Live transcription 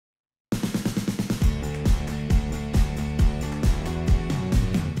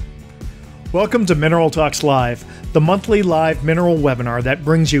Welcome to Mineral Talks Live, the monthly live mineral webinar that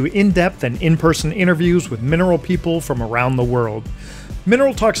brings you in-depth and in-person interviews with mineral people from around the world.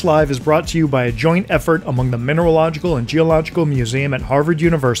 Mineral Talks Live is brought to you by a joint effort among the Mineralogical and Geological Museum at Harvard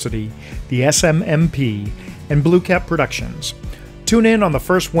University, the SMMP, and Blue Cap Productions. Tune in on the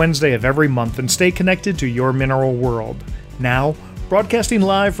first Wednesday of every month and stay connected to your mineral world. Now, broadcasting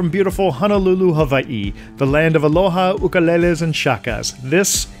live from beautiful Honolulu, Hawaii, the land of aloha, ukuleles, and shakas,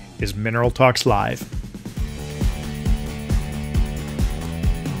 this is Mineral Talks Live.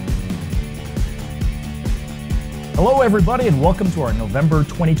 Hello everybody and welcome to our November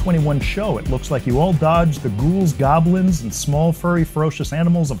 2021 show. It looks like you all dodged the ghouls, goblins, and small furry ferocious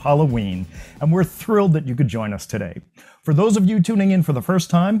animals of Halloween, and we're thrilled that you could join us today. For those of you tuning in for the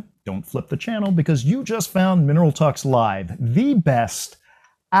first time, don't flip the channel because you just found Mineral Talks Live, the best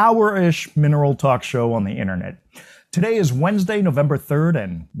hour-ish mineral talk show on the internet. Today is Wednesday, November 3rd,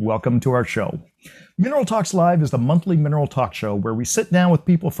 and welcome to our show. Mineral Talks Live is the monthly mineral talk show where we sit down with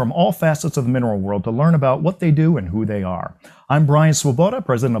people from all facets of the mineral world to learn about what they do and who they are. I'm Brian Swoboda,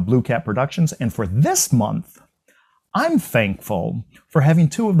 president of Blue Cap Productions, and for this month, I'm thankful for having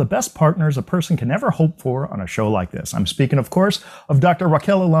two of the best partners a person can ever hope for on a show like this. I'm speaking, of course, of Dr.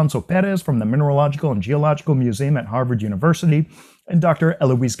 Raquel Alonso Perez from the Mineralogical and Geological Museum at Harvard University, and Dr.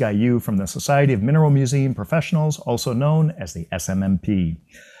 Eloise Gaillou from the Society of Mineral Museum Professionals, also known as the SMMP.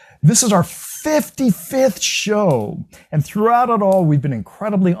 This is our 55th show, and throughout it all, we've been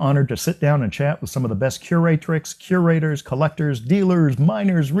incredibly honored to sit down and chat with some of the best curatrix, curators, collectors, dealers,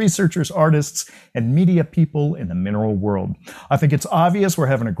 miners, researchers, artists, and media people in the mineral world. I think it's obvious we're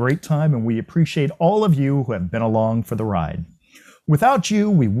having a great time, and we appreciate all of you who have been along for the ride. Without you,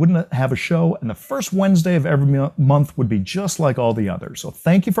 we wouldn't have a show, and the first Wednesday of every month would be just like all the others. So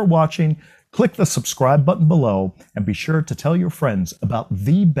thank you for watching. Click the subscribe button below, and be sure to tell your friends about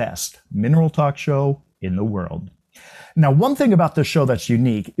the best mineral talk show in the world. Now, one thing about this show that's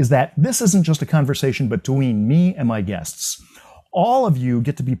unique is that this isn't just a conversation between me and my guests. All of you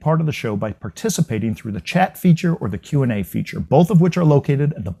get to be part of the show by participating through the chat feature or the Q&A feature, both of which are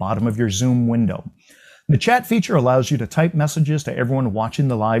located at the bottom of your Zoom window. The chat feature allows you to type messages to everyone watching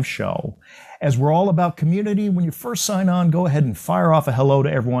the live show. As we're all about community, when you first sign on, go ahead and fire off a hello to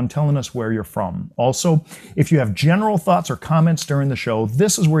everyone telling us where you're from. Also, if you have general thoughts or comments during the show,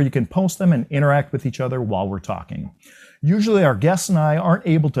 this is where you can post them and interact with each other while we're talking. Usually our guests and I aren't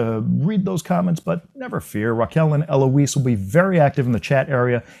able to read those comments, but never fear. Raquel and Eloise will be very active in the chat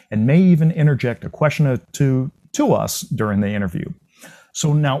area and may even interject a question or two to us during the interview.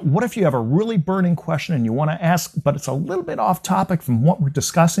 So now, what if you have a really burning question and you want to ask, but it's a little bit off topic from what we're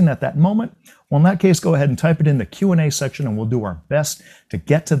discussing at that moment? Well, in that case, go ahead and type it in the Q&A section and we'll do our best to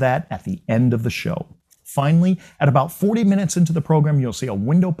get to that at the end of the show. Finally, at about 40 minutes into the program, you'll see a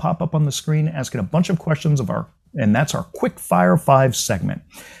window pop up on the screen asking a bunch of questions and that's our Quick Fire 5 segment.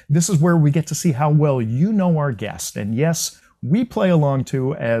 This is where we get to see how well you know our guest. And yes, we play along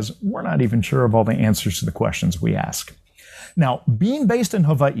too, as we're not even sure of all the answers to the questions we ask. Now, being based in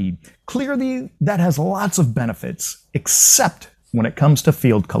Hawaii, clearly that has lots of benefits, except when it comes to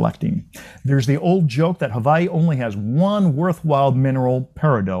field collecting. There's the old joke that Hawaii only has one worthwhile mineral,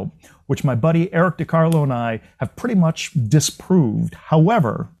 peridot, which my buddy Eric DiCarlo and I have pretty much disproved.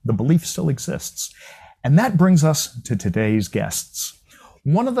 However, the belief still exists. And that brings us to today's guests.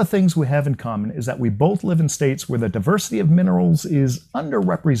 One of the things we have in common is that we both live in states where the diversity of minerals is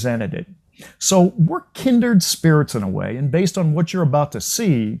underrepresented. So we're kindred spirits in a way, and based on what you're about to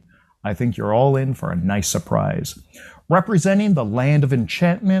see, I think you're all in for a nice surprise. Representing the land of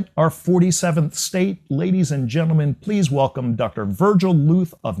enchantment, our 47th state, ladies and gentlemen, please welcome Dr. Virgil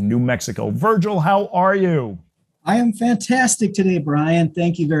Lueth of New Mexico. Virgil, how are you? I am fantastic today, Brian.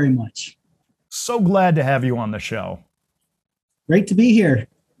 Thank you very much. So glad to have you on the show. Great to be here.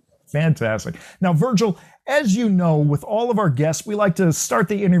 Fantastic. Now, Virgil, as you know, with all of our guests, we like to start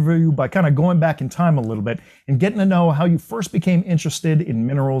the interview by kind of going back in time a little bit and getting to know how you first became interested in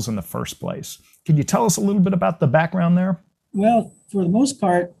minerals in the first place. Can you tell us a little bit about the background there? Well, for the most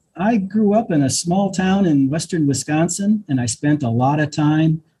part, I grew up in a small town in western Wisconsin, and I spent a lot of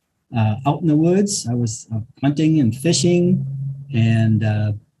time out in the woods. I was hunting and fishing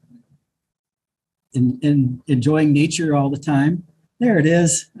and enjoying nature all the time. There it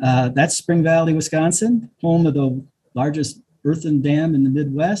is. That's Spring Valley, Wisconsin, home of the largest earthen dam in the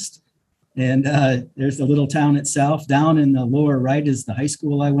Midwest. And there's the little town itself. Down in the lower right is the high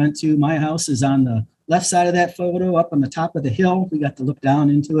school I went to. My house is on the left side of that photo, up on the top of the hill. We got to look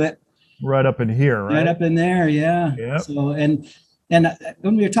down into it. Right up in here, right? Right up in there, yeah. Yep. So, and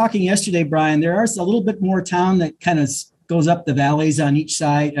when we were talking yesterday, Brian, there is a little bit more town that kind of goes up the valleys on each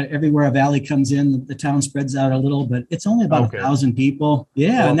side. Everywhere a valley comes in, the town spreads out a little, but it's only about 1,000 people.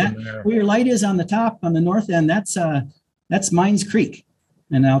 Yeah, and that where your light is on the top, on the north end, that's Mines Creek.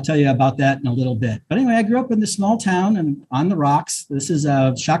 And I'll tell you about that in a little bit. But anyway, I grew up in this small town and on the rocks. This is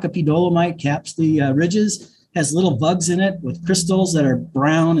Shakopee dolomite, caps the ridges, has little bugs in it with crystals that are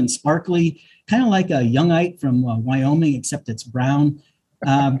brown and sparkly, kind of like a youngite from Wyoming, except it's brown.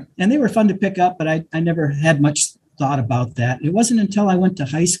 And they were fun to pick up, but I never had much thought about that. It wasn't until I went to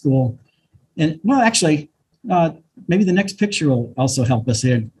high school, and well, actually, maybe the next picture will also help us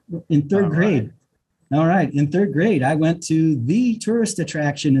here. In third grade. All right. In third grade, I went to the tourist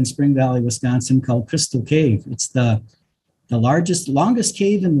attraction in Spring Valley, Wisconsin called Crystal Cave. It's the longest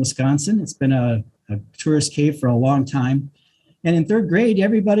cave in Wisconsin. It's been a tourist cave for a long time. And in third grade,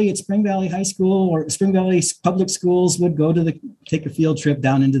 everybody at Spring Valley High School or Spring Valley Public Schools would go to take a field trip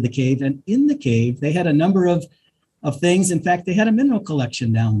down into the cave. And in the cave, they had a number of things. In fact, they had a mineral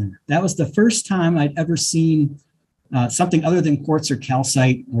collection down there. That was the first time I'd ever seen something other than quartz or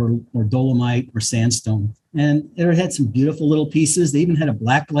calcite or dolomite or sandstone. And it had some beautiful little pieces. They even had a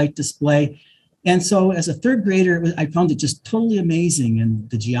black light display. And so as a third grader, I found it just totally amazing, and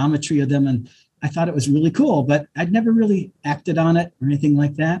the geometry of them. And I thought it was really cool, but I'd never really acted on it or anything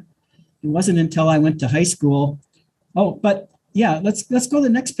like that. It wasn't until I went to high school. Oh, but yeah, let's go to the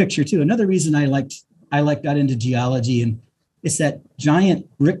next picture too. Another reason I got into geology, and it's that giant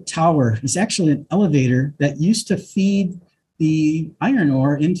brick tower. It's actually an elevator that used to feed the iron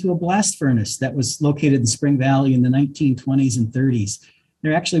ore into a blast furnace that was located in Spring Valley in the 1920s and 30s.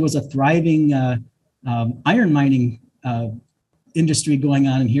 There actually was a thriving iron mining industry going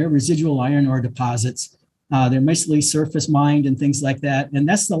on in here, residual iron ore deposits. They're mostly surface mined and things like that. And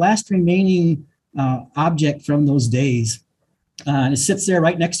that's the last remaining object from those days. And it sits there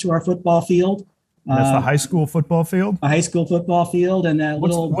right next to our football field. That's the high school football field? A high school football field. And that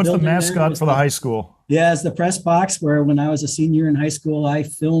what's the mascot for the high school? Yeah, it's the press box, where when I was a senior in high school, I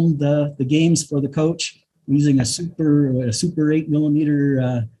filmed the games for the coach using a super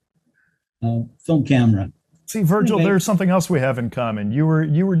 8mm film camera. See, Virgil, there's something else we have in common. You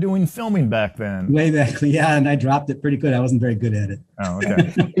were doing filming back then. Way back, yeah, and I dropped it pretty good. I wasn't very good at it. Oh,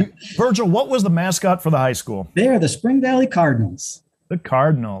 okay. Virgil, what was the mascot for the high school? They are the Spring Valley Cardinals. The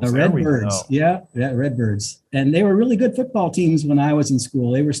Cardinals. The Redbirds. Yeah, Redbirds. And they were really good football teams when I was in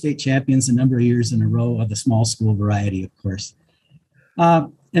school. They were state champions a number of years in a row of the small school variety, of course.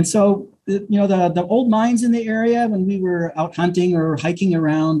 And so, the old mines in the area, when we were out hunting or hiking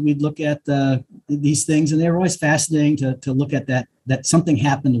around, we'd look at these things, and they were always fascinating to look at that something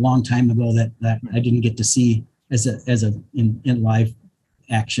happened a long time ago that I didn't get to see in live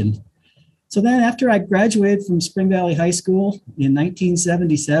action. So then after I graduated from Spring Valley High School in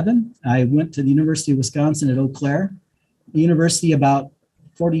 1977, I went to the University of Wisconsin at Eau Claire, the university about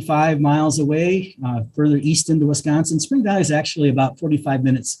 45 miles away, further east into Wisconsin. Spring Valley is actually about 45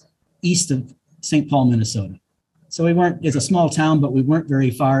 minutes east of St. Paul, Minnesota. So it's a small town, but we weren't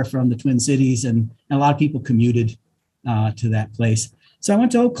very far from the Twin Cities, and a lot of people commuted to that place. So I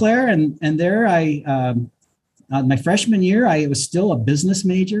went to Eau Claire, and there my freshman year, I was still a business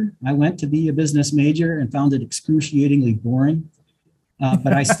major. I went to be a business major and found it excruciatingly boring,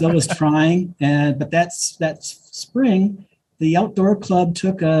 but I still was trying. But that spring, the outdoor club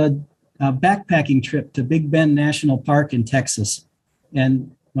took a backpacking trip to Big Bend National Park in Texas.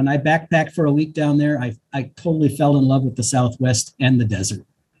 And when I backpacked for a week down there, I totally fell in love with the Southwest and the desert.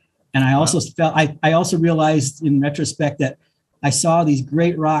 And I also I also realized in retrospect that I saw these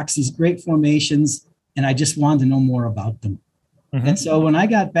great rocks, these great formations, and I just wanted to know more about them. Mm-hmm. And so when I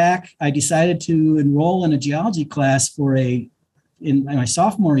got back, I decided to enroll in a geology class in my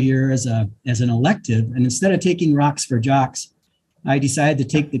sophomore year as an elective. And instead of taking rocks for jocks, I decided to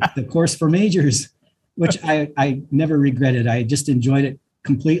take the course for majors, which I never regretted. I just enjoyed it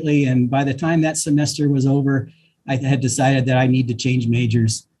completely. And by the time that semester was over, I had decided that I need to change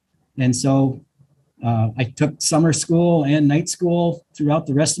majors. And so I took summer school and night school throughout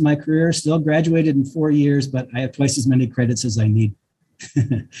the rest of my career, still graduated in 4 years, but I have twice as many credits as I need.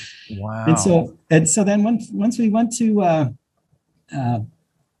 Wow. And so then once we went to,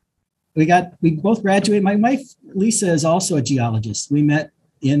 we both graduated. My wife, Lisa, is also a geologist. We met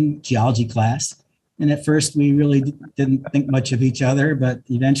in geology class. And at first we really didn't think much of each other, but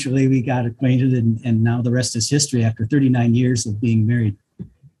eventually we got acquainted, and now the rest is history after 39 years of being married.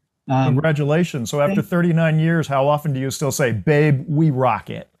 Congratulations. So after 39 years, how often do you still say, babe, we rock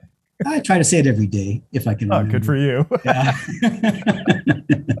it? I try to say it every day if I can remember. Good for you. Yeah.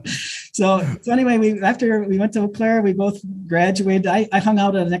 So anyway, after we went to Eau Claire, we both graduated. I hung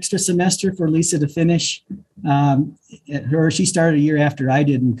out an extra semester for Lisa to finish. she started a year after I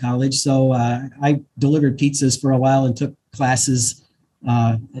did in college. So I delivered pizzas for a while and took classes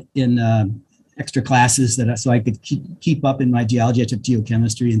in extra classes so I could keep up in my geology. I took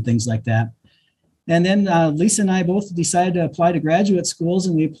geochemistry and things like that. And then Lisa and I both decided to apply to graduate schools,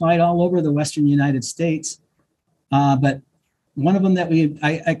 and we applied all over the Western United States. But one of them that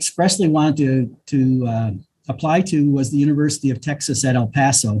I expressly wanted to apply to was the University of Texas at El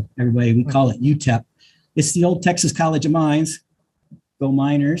Paso. Everybody, we call it UTEP. It's the old Texas College of Mines. Go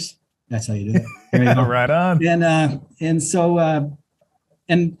Miners. That's how you do it. There you go. Right on.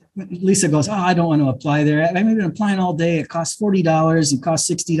 And Lisa goes, oh, I don't want to apply there. I've been applying all day. It costs $40. It costs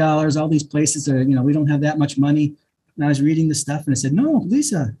 $60. All these places are, we don't have that much money. And I was reading the stuff and I said, no,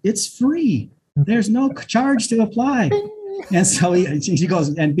 Lisa, it's free. There's no charge to apply. And so she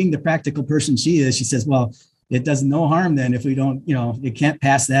goes, and being the practical person she is, she says, well, it does no harm then if we don't, it can't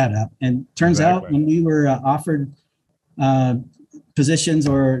pass that up. And turns out when we were offered positions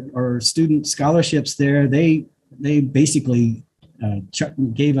or student scholarships there, they basically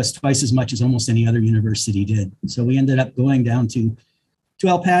gave us twice as much as almost any other university did. So we ended up going down to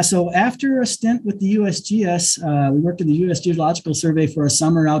El Paso. After a stint with the USGS, we worked in the U.S. Geological Survey for a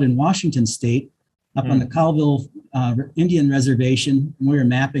summer out in Washington State, up on the Colville Indian Reservation. We were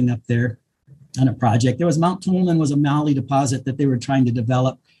mapping up there on a project. There was Mount Tolman was a Maui deposit that they were trying to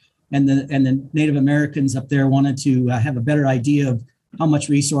develop. And the Native Americans up there wanted to have a better idea of how much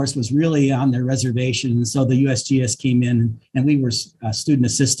resource was really on their reservation. And so the USGS came in and we were student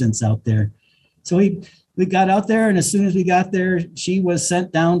assistants out there. So we got out there, and as soon as we got there, she was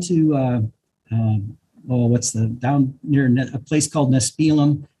sent down to, down near a place called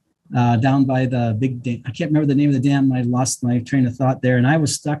Nespelem, down by the big dam. I can't remember the name of the dam. I lost my train of thought there. And I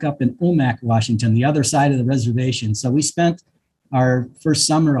was stuck up in Omak, Washington, the other side of the reservation. So we spent our first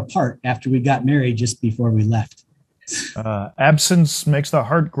summer apart after we got married just before we left. Absence makes the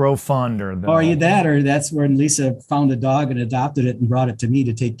heart grow fonder. Or that's when Lisa found a dog and adopted it and brought it to me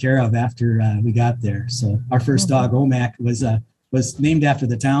to take care of after we got there. So our first dog, Omak, was named after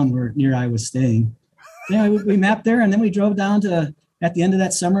the town near I was staying. Yeah, we mapped there, and then we drove down at the end of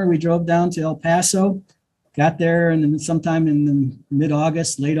that summer, we drove down to El Paso, got there and sometime in the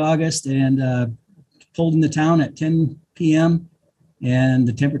mid-August, late August, and pulled into town at 10 p.m. and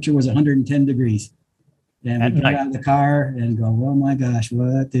the temperature was 110 degrees. And we got out of the car and go, oh my gosh,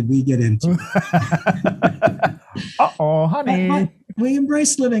 what did we get into? Uh-oh, honey. But we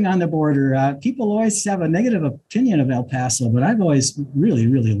embrace living on the border. People always have a negative opinion of El Paso, but I've always really,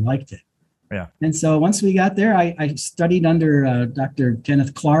 really liked it. Yeah. And so once we got there, I studied under Dr.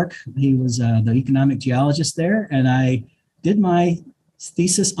 Kenneth Clark. He was the economic geologist there. And I did my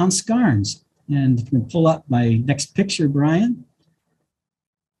thesis on skarns. And you can pull up my next picture, Brian.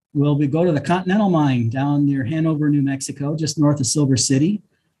 We go to the Continental Mine down near Hanover, New Mexico, just north of Silver City.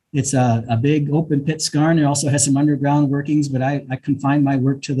 It's a big open pit skarn. It also has some underground workings, but I confined my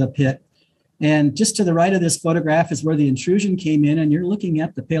work to the pit. And just to the right of this photograph is where the intrusion came in, and you're looking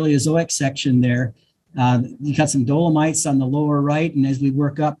at the Paleozoic section there. You got some dolomites on the lower right, and as we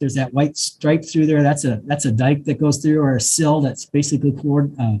work up, there's that white stripe through there. That's a dike that goes through, or a sill that's basically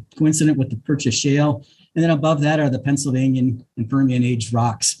coincident with the Purchase Shale. And then above that are the Pennsylvanian and Permian age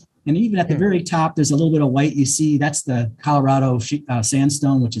rocks. And even at the very top, there's a little bit of white you see. That's the Colorado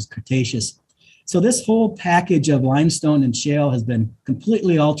sandstone, which is Cretaceous. So this whole package of limestone and shale has been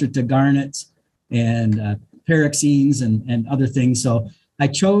completely altered to garnets and pyroxenes and other things. So I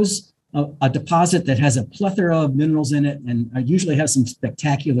chose a deposit that has a plethora of minerals in it, and I usually have some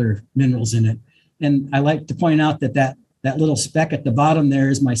spectacular minerals in it. And I like to point out that little speck at the bottom there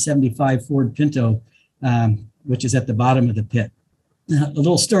is my 75 Ford Pinto, which is at the bottom of the pit. A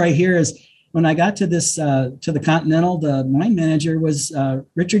little story here is when I got to the Continental, the mine manager was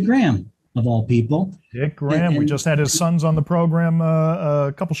Richard Graham, of all people. Dick Graham. We just had his sons on the program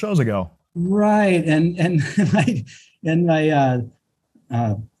a couple shows ago. Right. And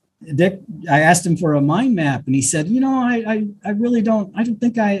Dick, I asked him for a mine map, and he said, I really don't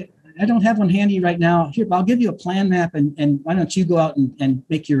have one handy right now. Here, I'll give you a plan map, and why don't you go out and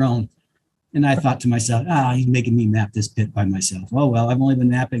make your own? And I thought to myself, he's making me map this pit by myself. Oh, well, I've only been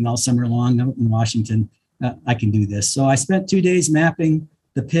mapping all summer long out in Washington. I can do this. So I spent 2 days mapping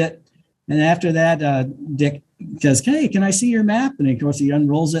the pit. And after that, Dick says, hey, can I see your map? And of course, he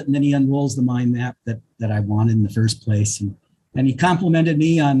unrolls it, and then he unrolls the mine map that I wanted in the first place. And he complimented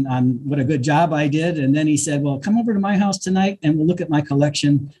me on what a good job I did. And then he said, well, come over to my house tonight, and we'll look at my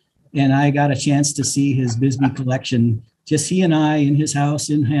collection. And I got a chance to see his Bisbee collection, just he and I in his house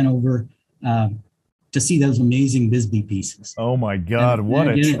in Hanover. to see those amazing Bisbee pieces. Oh my God, what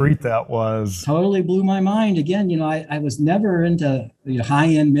a treat that was. Totally blew my mind. Again, I was never into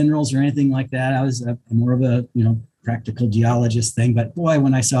high-end minerals or anything like that. I was more of a, practical geologist thing. But boy,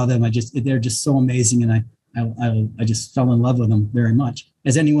 when I saw them, they're just so amazing. And I just fell in love with them very much,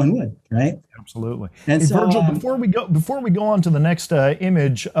 as anyone would, right? Absolutely. And hey, so, Virgil, before we go on to the next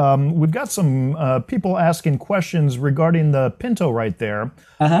image, we've got some people asking questions regarding the Pinto right there.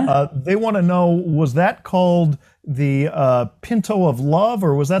 They want to know, was that called the Pinto of Love,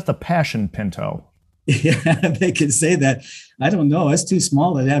 or was that the Passion Pinto? Yeah, they could say that. I don't know. It's too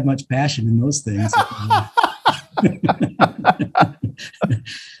small to have much passion in those things.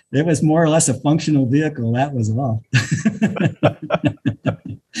 It was more or less a functional vehicle. That was all.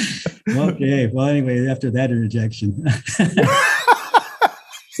 Okay. Well, anyway, after that interjection.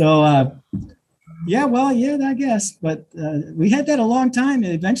 So, I guess. But we had that a long time.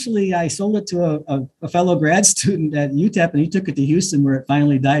 And eventually I sold it to a fellow grad student at UTEP, and he took it to Houston, where it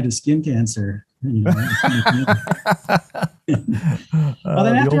finally died of skin cancer. Well,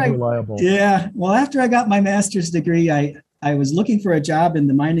 then after I got my master's degree, I was looking for a job in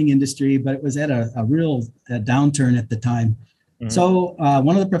the mining industry, but it was at a real downturn at the time. Mm-hmm. So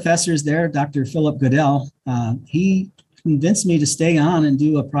one of the professors there, Dr. Philip Goodell, he convinced me to stay on and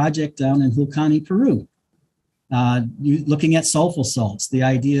do a project down in Julcani, Peru, looking at sulfur salts. The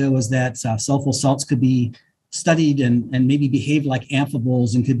idea was that sulfur salts could be studied and maybe behave like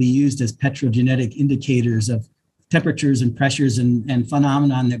amphiboles and could be used as petrogenetic indicators of temperatures and pressures and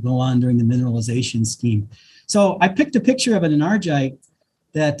phenomenon that go on during the mineralization scheme. So I picked a picture of an enargite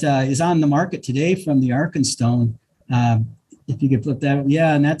that is on the market today from the Arkenstone. If you could flip that,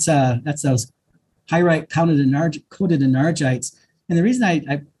 and that's those pyrite coated enargites. And the reason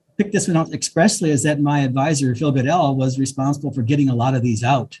I picked this one out expressly is that my advisor, Phil Goodell, was responsible for getting a lot of these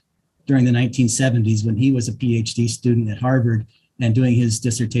out during the 1970s when he was a PhD student at Harvard and doing his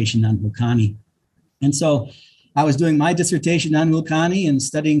dissertation on Julcani. And so I was doing my dissertation on Julcani and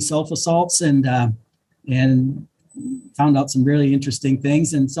studying sulfur salts and found out some really interesting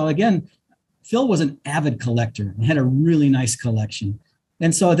things. And so again, Phil was an avid collector and had a really nice collection.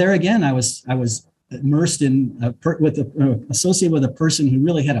 And so there again, I was immersed in associated with a person who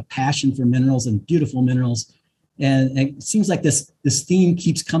really had a passion for minerals and beautiful minerals. And it seems like this theme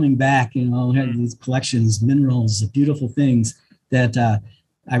keeps coming back, these collections, minerals, beautiful things that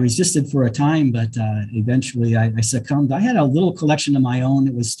I resisted for a time, but eventually I succumbed. I had a little collection of my own.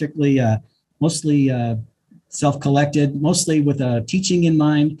 It was strictly, mostly self-collected, mostly with teaching in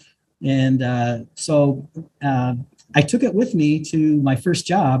mind. And so I took it with me to my first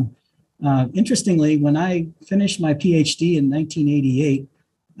job. Interestingly, when I finished my PhD in 1988,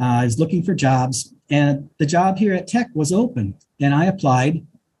 I was looking for jobs. And the job here at Tech was open, and I applied.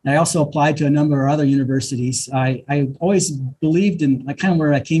 I also applied to a number of other universities. I always believed in kind of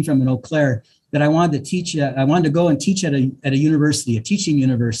where I came from in Eau Claire, that I wanted to teach. I wanted to go and teach at a university, a teaching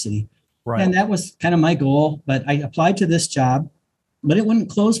university. Right. And that was kind of my goal. But I applied to this job, but it wouldn't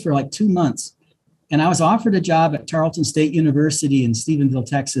close for like 2 months. And I was offered a job at Tarleton State University in Stephenville,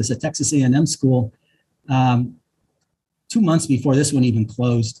 Texas, a Texas A&M school, 2 months before this one even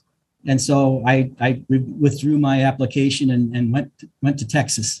closed. And so I withdrew my application and went to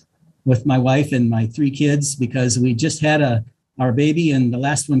Texas with my wife and my 3 kids, because we just had our baby, and the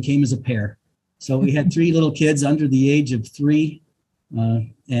last one came as a pair. So we had 3 little kids under the age of 3.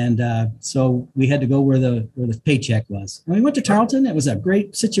 So we had to go where the paycheck was. And we went to Tarleton. It was a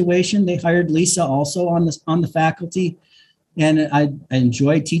great situation. They hired Lisa also on the faculty. And I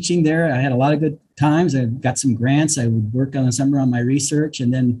enjoyed teaching there. I had a lot of good times. I got some grants. I would work on the summer on my research,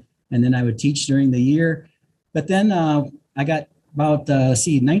 and then I would teach during the year. But then I got about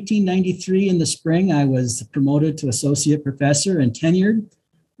 1993 in the spring, I was promoted to associate professor and tenured.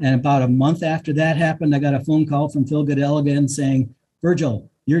 And about a month after that happened, I got a phone call from Phil Goodell again saying, "Virgil,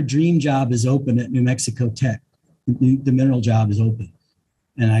 your dream job is open at New Mexico Tech. The mineral job is open."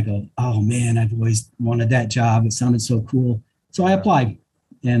 And I go, "Oh man, I've always wanted that job. It sounded so cool." So I applied,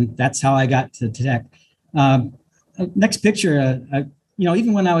 and that's how I got to Tech. Next picture,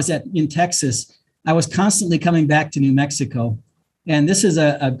 even when I was in Texas, I was constantly coming back to New Mexico. And this is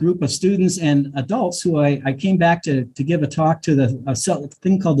a group of students and adults who I came back to give a talk to a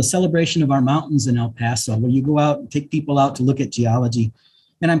thing called the Celebration of Our Mountains in El Paso, where you go out and take people out to look at geology.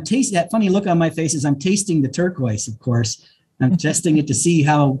 And I'm tasting that funny look on my face as I'm tasting the turquoise, of course. I'm testing it to see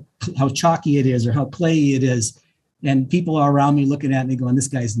how chalky it is or how clayey it is. And people are around me looking at me going, "This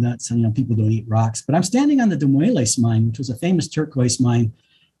guy's nuts." And, people don't eat rocks. But I'm standing on the Demueles mine, which was a famous turquoise mine.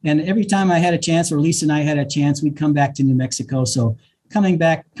 And every time I had a chance, or Lisa and I had a chance, we'd come back to New Mexico. So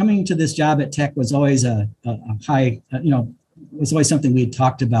coming to this job at Tech was always a high, was always something we had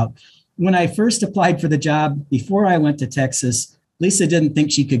talked about. When I first applied for the job, before I went to Texas, Lisa didn't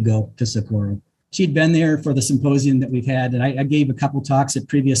think she could go to Socorro. She'd been there for the symposium that we've had, and I gave a couple talks at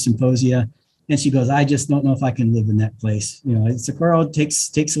previous symposia, and she goes, I just don't know if I can live in that place. Socorro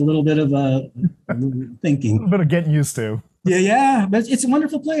takes a little bit of thinking. A little bit of getting used to. Yeah, but it's a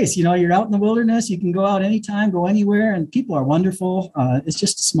wonderful place. You're out in the wilderness. You can go out anytime, go anywhere, and people are wonderful. It's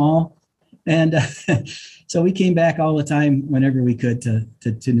just small. And so we came back all the time whenever we could to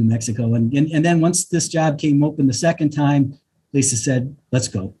New Mexico. And then once this job came open the second time, Lisa said, let's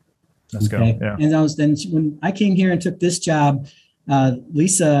go. Let's go. Yeah. And when I came here and took this job,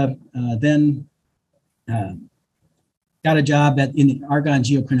 Lisa then got a job in the Argonne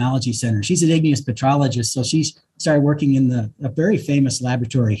Geochronology Center. She's an igneous petrologist, so she started working in a very famous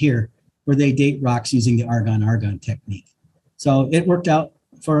laboratory here where they date rocks using the argon-argon technique. So it worked out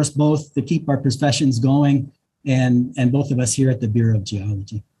for us both to keep our professions going, and both of us here at the Bureau of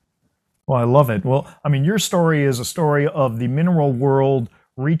Geology. Well, I love it. Well, I mean, your story is a story of the mineral world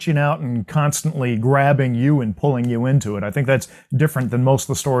reaching out and constantly grabbing you and pulling you into it. I think that's different than most of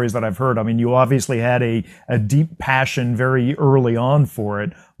the stories that I've heard. I mean, you obviously had a deep passion very early on for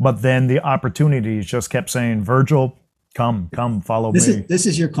it, but then the opportunities just kept saying, Virgil, come, follow me. This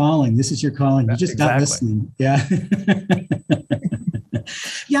is your calling. This is your calling. You're just not listening. Yeah.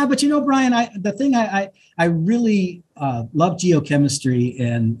 Yeah, but Brian, I really love geochemistry,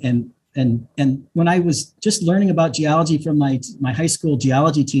 and when I was just learning about geology from my high school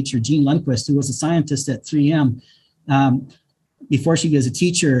geology teacher, Jean Lundquist, who was a scientist at 3M, before she was a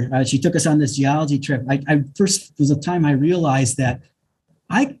teacher, she took us on this geology trip. First was a time I realized that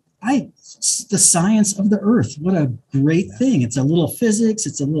the science of the earth, what a great thing. It's a little physics,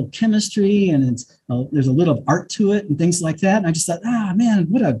 it's a little chemistry, and there's a little art to it and things like that. And I just thought, man,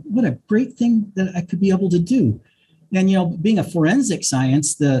 what a great thing that I could be able to do. And, being a forensic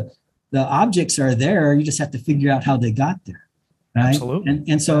science, the objects are there. You just have to figure out how they got there. Right. Absolutely.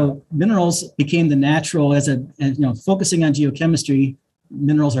 And so minerals became the natural focusing on geochemistry,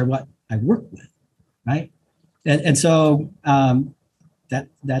 minerals are what I work with. Right. And so,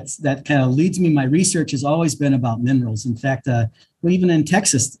 that kind of leads me. My research has always been about minerals. In fact, even in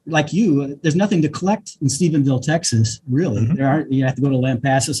Texas, like there's nothing to collect in Stephenville, Texas, really. Mm-hmm. You have to go to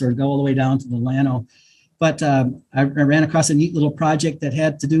Lampasas or go all the way down to the Llano. But I ran across a neat little project that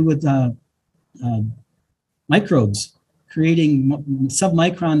had to do with microbes, creating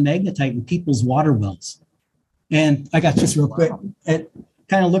submicron magnetite in people's water wells. And I got this real quick. It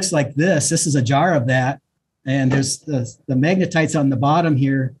kind of looks like this. This is a jar of that. And there's the magnetites on the bottom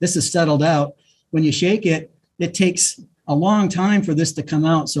here. This is settled out. When you shake it, it takes a long time for this to come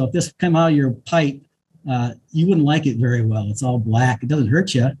out. So if this come out of your pipe, you wouldn't like it very well. It's all black. It doesn't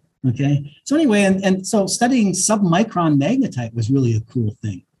hurt you. Okay. So anyway, and so studying submicron magnetite was really a cool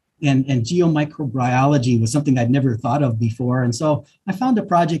thing. And geomicrobiology was something I'd never thought of before. And so I found a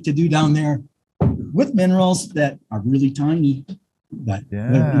project to do down there with minerals that are really tiny, but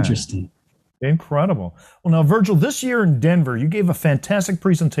very interesting. Incredible. Well, now, Virgil, this year in Denver, you gave a fantastic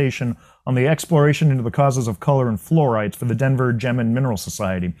presentation on the exploration into the causes of color and fluorites for the Denver Gem and Mineral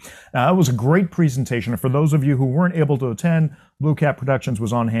Society. Now, that was a great presentation. And for those of you who weren't able to attend, Blue Cat Productions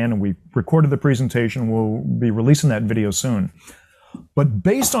was on hand, and we recorded the presentation. We'll be releasing that video soon. But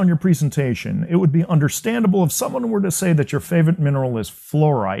based on your presentation, it would be understandable if someone were to say that your favorite mineral is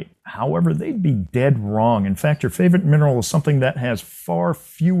fluorite. However, they'd be dead wrong. In fact, your favorite mineral is something that has far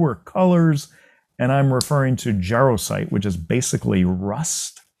fewer colors, and I'm referring to jarosite, which is basically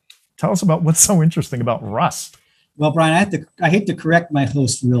rust. Tell us about what's so interesting about rust. Well, Brian, I hate to correct my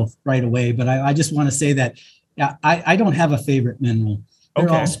host right away, but I just want to say that I don't have a favorite mineral. They're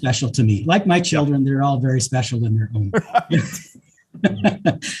all special to me. Like my children, they're all very special in their own.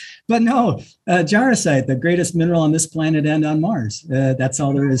 But no, jarosite, the greatest mineral on this planet and on Mars. That's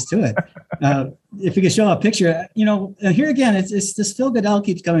all there is to it. If we could show a picture, here again, it's this Phil Goodell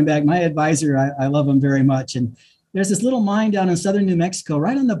keeps coming back. My advisor, I love him very much. And there's this little mine down in southern New Mexico,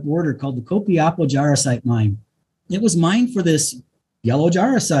 right on the border, called the Copiapo jarosite mine. It was mined for this yellow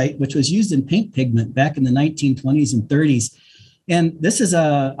jarosite, which was used in paint pigment back in the 1920s and 30s. And this is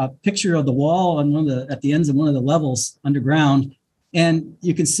a picture of the wall on at the ends of one of the levels underground. And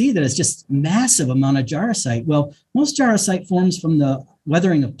you can see that it's just massive amount of jarosite. Well, most jarosite forms from the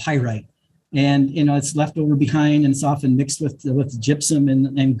weathering of pyrite. And, it's left over behind, and it's often mixed with gypsum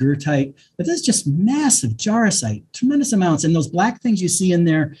and goethite. But there's just massive jarosite, tremendous amounts. And those black things you see in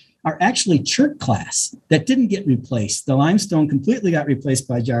there are actually chert clasts that didn't get replaced. The limestone completely got replaced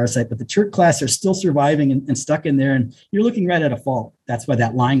by jarosite, but the chert clasts are still surviving and stuck in there. And you're looking right at a fault. That's why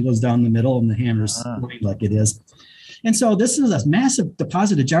that line goes down the middle and the hammer's lined like it is. And so this is a massive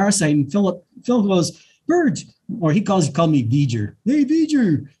deposit of jarosite. And Phil goes, Virg, or he called me V'ger. Hey,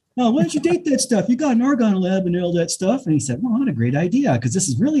 V'ger, why don't you date that stuff? You got an argon lab and all that stuff. And he said, well, what a great idea, because this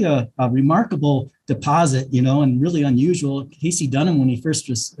is really a remarkable deposit, and really unusual. Casey Dunham, when he first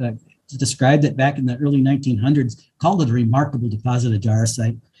described it back in the early 1900s, called it a remarkable deposit of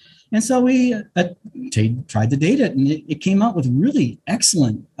jarosite. And so we tried to date it, and it came out with really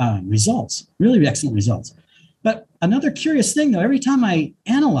excellent results, really excellent results. But another curious thing, though, every time I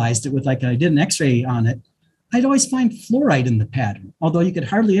analyzed it with, I did an X-ray on it, I'd always find fluoride in the pattern, although you could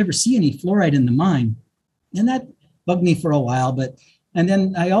hardly ever see any fluoride in the mine. And that bugged me for a while. And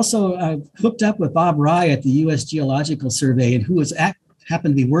then I also hooked up with Bob Rye at the U.S. Geological Survey, and who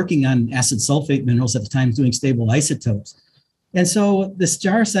happened to be working on acid sulfate minerals at the time, doing stable isotopes. And so this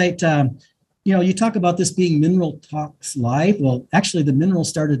jarosite, you talk about this being Mineral Talks Live. Well, actually, the mineral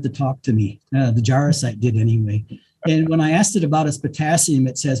started to talk to me. The jarosite did anyway. And when I asked it about its potassium,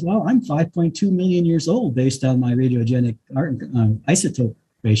 it says, well, I'm 5.2 million years old based on my radiogenic isotope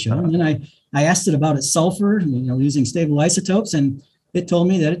ratio. And then I asked it about its sulfur, using stable isotopes, and it told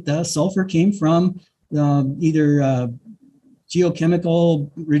me that the sulfur came from either geochemical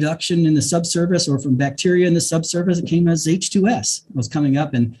reduction in the subsurface or from bacteria in the subsurface. It came as H2S. It was coming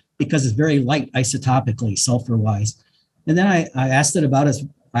up, and because it's very light isotopically, sulfur-wise. And then I asked it about its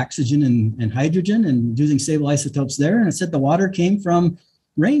oxygen and hydrogen and using stable isotopes there. And it said the water came from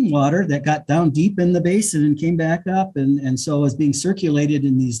rainwater that got down deep in the basin and came back up. And so it was being circulated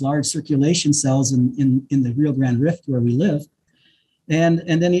in these large circulation cells in the Rio Grande Rift where we live. And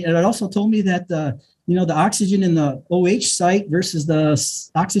then it also told me that the oxygen in the OH site versus the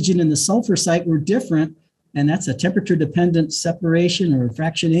oxygen in the sulfur site were different. And that's a temperature dependent separation or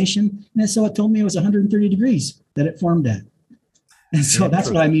fractionation. And so it told me it was 130 degrees that it formed at. And so that's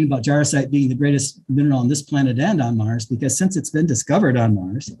what I mean about jarosite being the greatest mineral on this planet and on Mars, because since it's been discovered on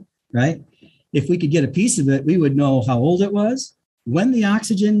Mars, right, if we could get a piece of it, we would know how old it was, when the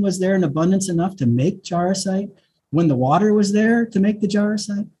oxygen was there in abundance enough to make jarosite, when the water was there to make the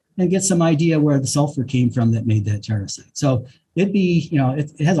jarosite, and get some idea where the sulfur came from that made that jarosite. So it'd be,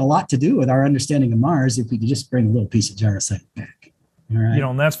 it has a lot to do with our understanding of Mars if we could just bring a little piece of jarosite back. All right.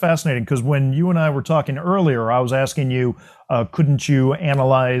 And that's fascinating, because when you and I were talking earlier, I was asking you, couldn't you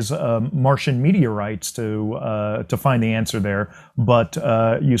analyze Martian meteorites to find the answer there? But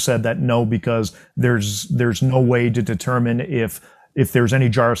you said that no, because there's no way to determine if there's any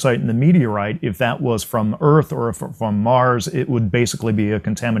jarosite in the meteorite. If that was from Earth or from Mars, it would basically be a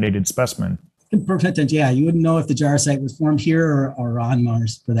contaminated specimen. Yeah, you wouldn't know if the jarosite was formed here or on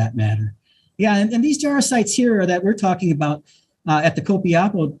Mars, for that matter. Yeah, and these jarosites here that we're talking about at the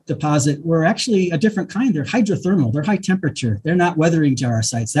Copiapo deposit were actually a different kind. They're hydrothermal. They're high temperature. They're not weathering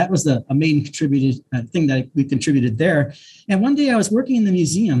jarosites. That was a main contributed thing that we contributed there. And one day I was working in the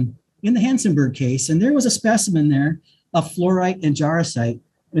museum in the Hansenberg case, and there was a specimen there of fluorite and jarosite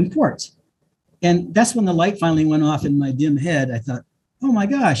in quartz. And that's when the light finally went off in my dim head. I thought, oh my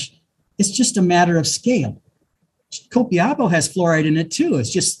gosh, it's just a matter of scale. Copiapo has fluoride in it too.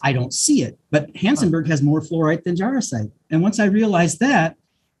 It's just, I don't see it. But Hansenberg has more fluorite than jarosite. And once I realized that,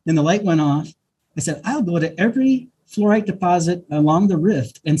 and the light went off, I said, I'll go to every fluorite deposit along the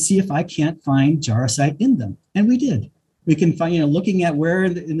rift and see if I can't find jarosite in them. And we did. We can find, looking at where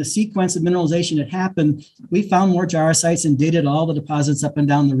in the sequence of mineralization it happened, we found more jarosites and dated all the deposits up and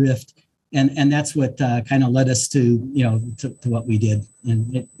down the rift. And that's what kind of led us to what we did.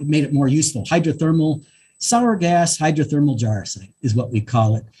 And it made it more useful. Hydrothermal, sour gas hydrothermal jarosite is what we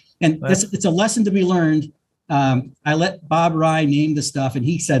call it. And it's a lesson to be learned. I let Bob Rye name the stuff, and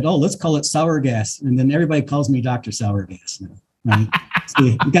he said, oh, let's call it sour gas. And then everybody calls me Dr. Sour Gas now. Right? So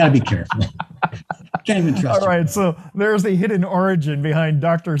you got to be careful. Can't even trust. All right, so there's the hidden origin behind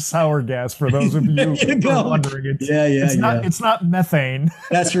Dr. Sour Gas for those of you who are wondering. It's not methane.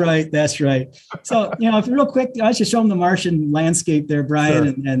 That's right. So, if real quick, I should show them the Martian landscape there,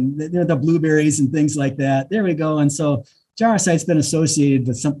 Brian, sure. and the blueberries and things like that. There we go. And so jarosite's been associated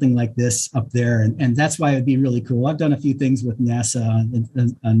with something like this up there, and that's why it'd be really cool. I've done a few things with NASA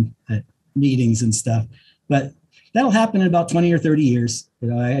on meetings and stuff, but that'll happen in about 20 or 30 years.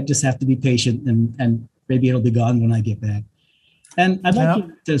 I just have to be patient, and maybe it'll be gone when I get back. And I'd like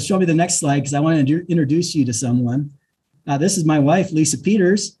you to show me the next slide, because I want to introduce you to someone. This is my wife, Lisa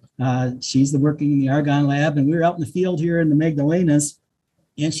Peters. She's working in the Argon lab, and we're out in the field here in the Magdalenas,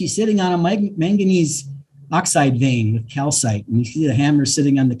 and she's sitting on a manganese oxide vein with calcite, and you see the hammer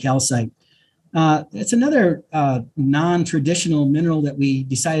sitting on the calcite. It's another non-traditional mineral that we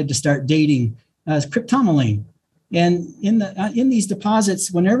decided to start dating, is cryptomelane. And in these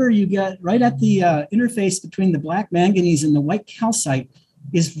deposits, whenever you get right at the interface between the black manganese and the white calcite,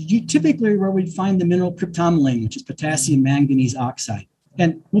 is typically where we find the mineral cryptomelane, which is potassium manganese oxide.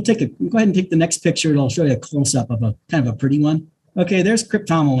 And we'll go ahead and take the next picture. It'll show you a close-up of a kind of a pretty one. Okay, there's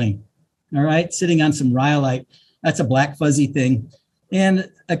cryptomelane. All right, sitting on some rhyolite. That's a black fuzzy thing. And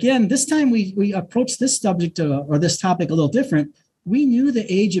again, this time we approached this subject or this topic a little different. We knew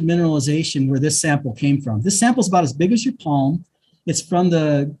the age of mineralization where this sample came from. This sample is about as big as your palm. It's from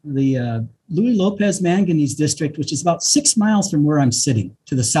the Luis Lopez Manganese District, which is about 6 miles from where I'm sitting,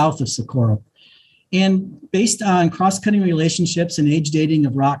 to the south of Socorro. And based on cross-cutting relationships and age dating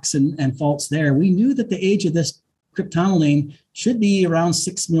of rocks and faults there, we knew that the age of this cryptomelane should be around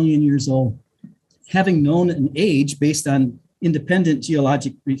 6 million years old. Having known an age based on independent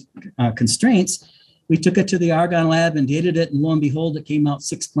geologic constraints, we took it to the Argonne lab and dated it, and lo and behold, it came out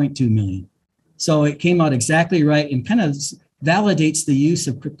 6.2 million. So it came out exactly right and kind of validates the use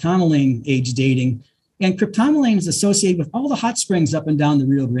of cryptomelane age dating. And cryptomelane is associated with all the hot springs up and down the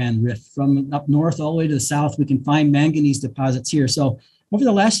Rio Grande Rift. From up north all the way to the south, we can find manganese deposits here. So over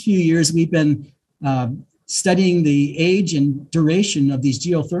the last few years, we've been studying the age and duration of these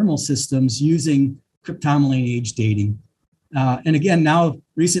geothermal systems using cryptomelane age dating. And again, now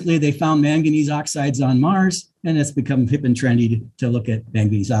recently they found manganese oxides on Mars, and it's become hip and trendy to look at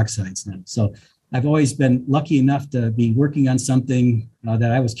manganese oxides now. So I've always been lucky enough to be working on something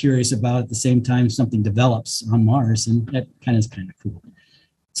that I was curious about at the same time something develops on Mars, and that is kind of cool.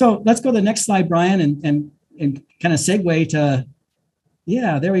 So let's go to the next slide, Brian, and kind of segue to,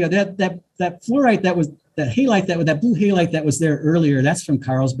 yeah, there we go. That fluorite that blue halite that was there earlier, that's from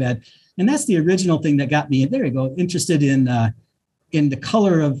Carlsbad. And that's the original thing that got me, there you go, interested in the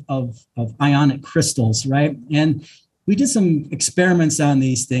color of ionic crystals, right? And we did some experiments on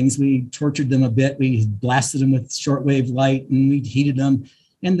these things. We tortured them a bit. We blasted them with shortwave light, and we heated them.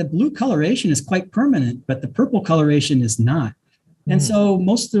 And the blue coloration is quite permanent, but the purple coloration is not. And so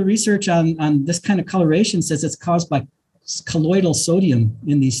most of the research on this kind of coloration says it's caused by colloidal sodium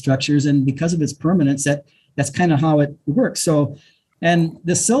in these structures. And because of its permanence, that's kind of how it works. So, and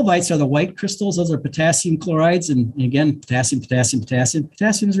the sylvites are the white crystals. Those are potassium chlorides. And again, potassium.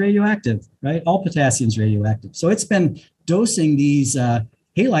 Potassium is radioactive, right? All potassium is radioactive. So it's been dosing these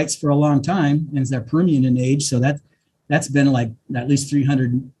halites for a long time, and they're Permian in age. So that's been like at least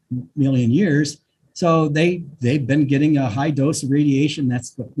 300 million years. So they've been getting a high dose of radiation.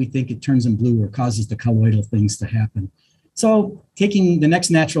 That's what we think it turns them blue or causes the colloidal things to happen. So taking the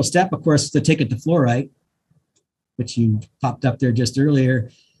next natural step, of course, to take it to fluorite, which you popped up there just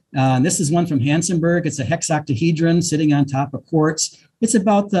earlier. And this is one from Hansenberg. It's a hexoctahedron sitting on top of quartz. It's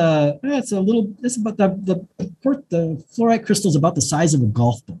about the fluorite crystal is about the size of a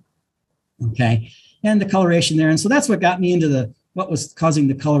golf ball. Okay. And the coloration there. And so that's what got me into what was causing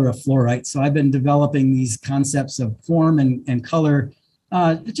the color of fluorite. So I've been developing these concepts of form and color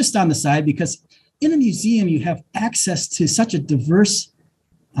just on the side, because in a museum, you have access to such a diverse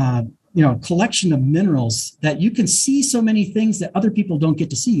collection of minerals that you can see so many things that other people don't get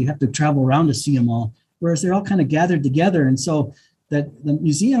to see. You have to travel around to see them all, whereas they're all kind of gathered together. And so that the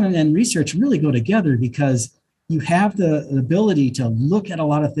museum and research really go together, because you have the ability to look at a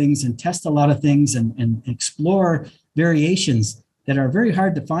lot of things and test a lot of things and explore variations that are very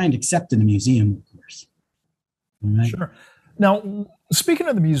hard to find except in a museum, of course. All right? Sure. Now, speaking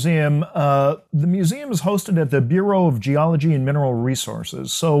of the museum is hosted at the Bureau of Geology and Mineral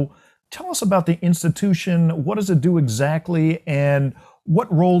Resources. So tell us about the institution. What does it do exactly, and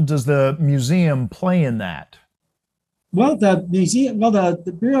what role does the museum play in that? Well,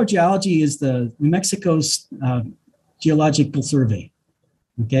 the Bureau of Geology is the New Mexico's geological survey.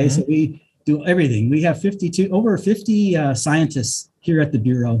 Okay, so we do everything. We have over 50 scientists here at the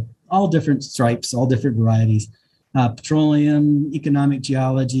Bureau, all different stripes, all different varieties. Petroleum, economic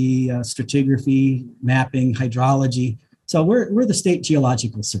geology, stratigraphy, mapping, hydrology. So we're the State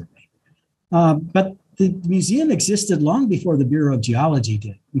Geological Survey. But the museum existed long before the Bureau of Geology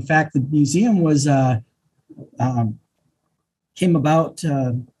did. In fact, the museum came about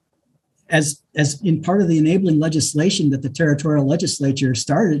as in part of the enabling legislation that the territorial legislature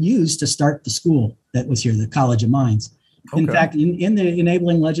used to start the school that was here, the College of Mines. Okay. In fact, in the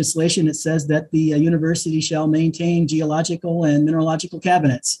enabling legislation, it says that the university shall maintain geological and mineralogical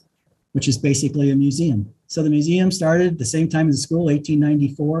cabinets, which is basically a museum. So the museum started the same time as the school,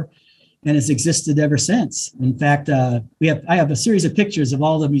 1894, and has existed ever since. In fact, I have a series of pictures of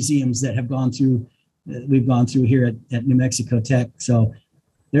all the museums that have gone through we've gone through here at New Mexico Tech. So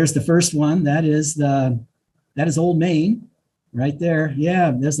there's the first one. That is Old Main right there.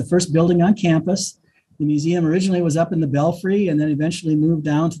 Yeah, there's the first building on campus. The museum originally was up in the belfry and then eventually moved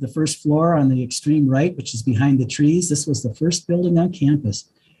down to the first floor on the extreme right, which is behind the trees. This was the first building on campus.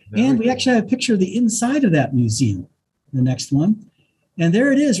 And we actually have a picture of the inside of that museum, the next one. And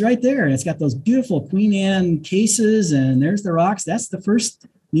there it is right there. And it's got those beautiful Queen Anne cases, and there's the rocks. That's the first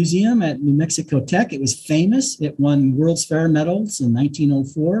museum at New Mexico Tech. It was famous. It won World's Fair medals in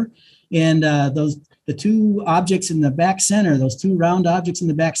 1904. And the two objects in the back center, those two round objects in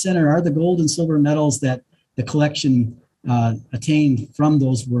the back center, are the gold and silver medals that the collection attained from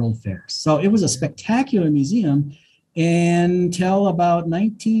those world fairs. So it was a spectacular museum until about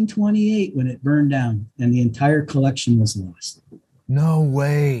 1928 when it burned down and the entire collection was lost. No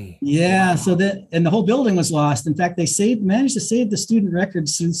way. Yeah, so and the whole building was lost. In fact, they managed to save the student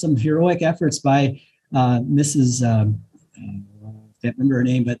records through some heroic efforts by Mrs. I can't remember her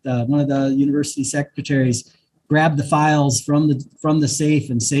name, but one of the university secretaries grabbed the files from the safe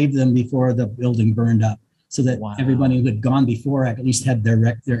and saved them before the building burned up, so that everybody who had gone before at least had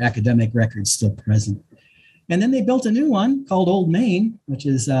their academic records still present. And then they built a new one called Old Main, which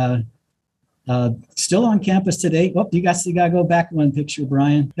is still on campus today. Oh, you got to go back one picture,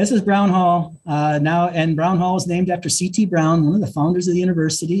 Brian. This is Brown Hall now, and Brown Hall is named after C.T. Brown, one of the founders of the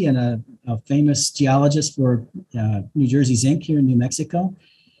university and a famous geologist for New Jersey Zinc here in New Mexico.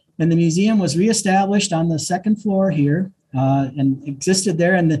 And the museum was reestablished on the second floor here and existed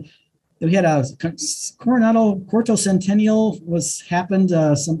there. And we had a Quarto Centennial happened.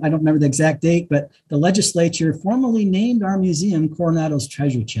 I don't remember the exact date, but the legislature formally named our museum Coronado's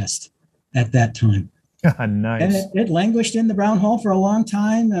Treasure Chest at that time. Nice. And it languished in the Brown Hall for a long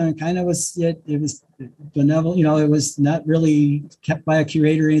time. It was benevolent. It was not really kept by a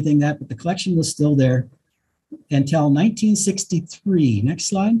curator or anything but the collection was still there until 1963. Next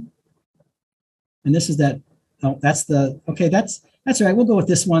slide. And this is that. Oh, that's all right. We'll go with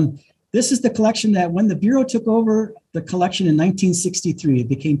this one. This is the collection that when the Bureau took over the collection in 1963, it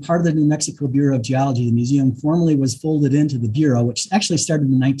became part of the New Mexico Bureau of Geology. The museum formally was folded into the Bureau, which actually started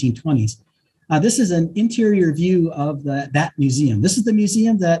in the 1920s. This is an interior view of that museum. This is the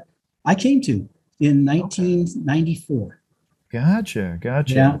museum that I came to in 1994. Gotcha.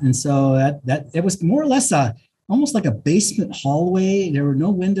 Yeah, and so that it was more or less almost like a basement hallway. There were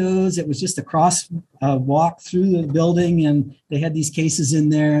no windows. It was just a cross walk through the building, and they had these cases in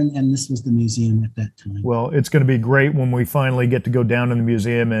there, and this was the museum at that time. Well, it's going to be great when we finally get to go down in the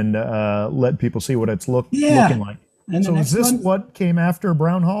museum and let people see what it's looking like. And so is this what came after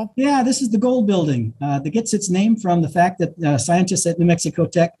Brown Hall? Yeah, this is the gold building that gets its name from the fact that scientists at New Mexico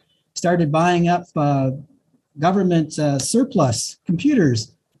Tech started buying up government surplus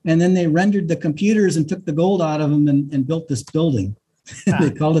computers. And then they rendered the computers and took the gold out of them and built this building.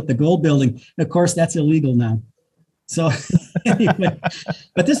 They called it the gold building. Of course, that's illegal now. So anyway,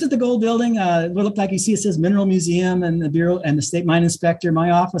 but this is the gold building. It looked like you see it says Mineral Museum and the Bureau and the State Mine Inspector.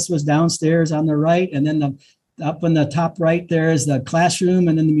 My office was downstairs on the right. And then up on the top right, there is the classroom.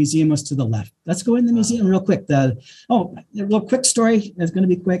 And then the museum was to the left. Let's go in the museum real quick. A real quick story. It's going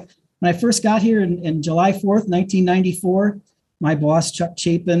to be quick. When I first got here in July 4th, 1994, my boss, Chuck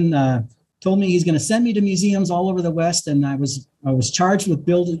Chapin, told me he's going to send me to museums all over the West, and I was charged with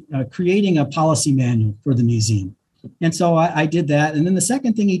creating a policy manual for the museum. And so I did that. And then the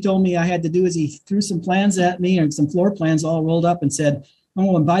second thing he told me I had to do is he threw some plans at me and some floor plans all rolled up and said,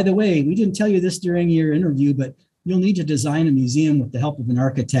 "Oh, and by the way, we didn't tell you this during your interview, but you'll need to design a museum with the help of an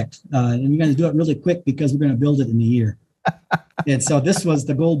architect. And you're going to do it really quick because we're going to build it in a year." And so this was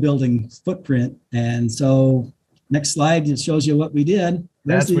the gold building footprint. And so next slide, it shows you what we did.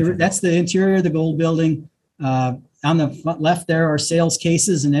 That's the interior of the gold building. On the front left there are sales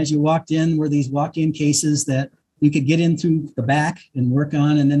cases. And as you walked in were these walk-in cases that you could get in through the back and work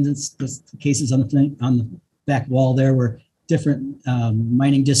on. And then the cases on the back wall there were different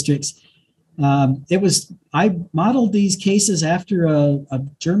mining districts. I modeled these cases after a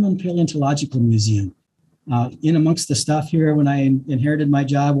German paleontological museum. In amongst the stuff here, when I inherited my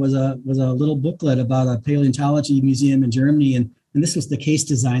job, was a little booklet about a paleontology museum in Germany, and this was the case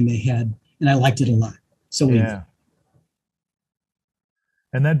design they had, and I liked it a lot. So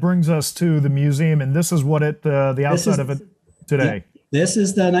and that brings us to the museum, and this is what the outside of it today. Yeah, this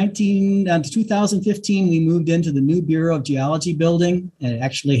is the 2015. We moved into the new Bureau of Geology building. It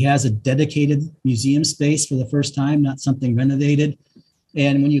actually has a dedicated museum space for the first time, not something renovated.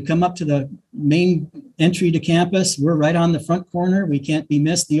 And when you come up to the main entry to campus, we're right on the front corner. We can't be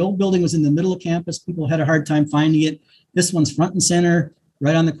missed. The old building was in the middle of campus. People had a hard time finding it. This one's front and center.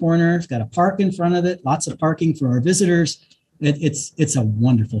 right on the corner. It's got a park in front of it, lots of parking for our visitors. It's a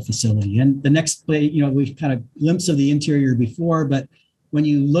wonderful facility. And the next place, we kind of glimpse of the interior before, but when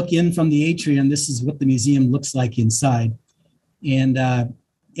you look in from the atrium, this is what the museum looks like inside. And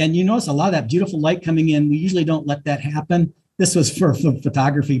you notice a lot of that beautiful light coming in. We usually don't let that happen. This was for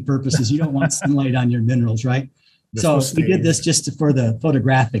photography purposes. You don't want sunlight on your minerals, right? So we did this just for the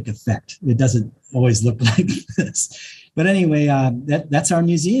photographic effect. It doesn't always look like this. But anyway, that's our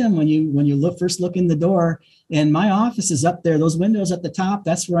museum. When you first look in the door, and my office is up there. Those windows at the top,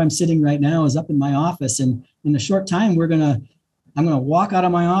 that's where I'm sitting right now, is up in my office. And in a short time, I'm gonna walk out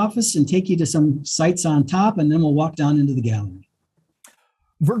of my office and take you to some sites on top, and then we'll walk down into the gallery.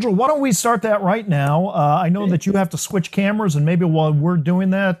 Virgil, why don't we start that right now? I know that you have to switch cameras, and maybe while we're doing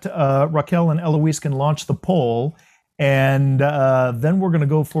that, Raquel and Eloise can launch the poll, and then we're going to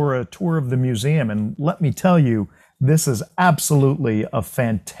go for a tour of the museum. And let me tell you, this is absolutely a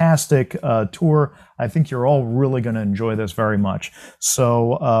fantastic tour. I think you're all really going to enjoy this very much.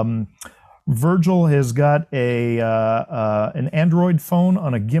 So Virgil has got an Android phone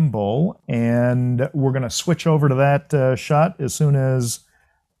on a gimbal, and we're going to switch over to that shot as soon as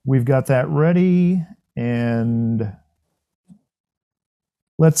we've got that ready. And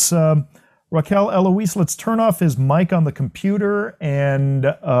let's, Raquel, Eloise, let's turn off his mic on the computer,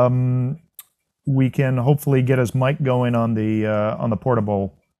 and we can hopefully get his mic going on the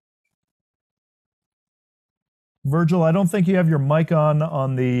portable. Virgil, I don't think you have your mic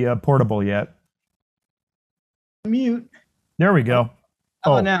on the portable yet. Mute. There we go.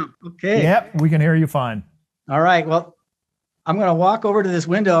 How about now? Okay. Yep, we can hear you fine. All right. Well, I'm going to walk over to this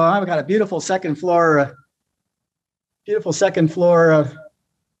window. I've got a beautiful second floor.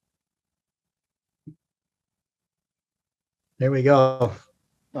 There we go.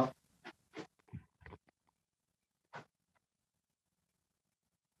 Well,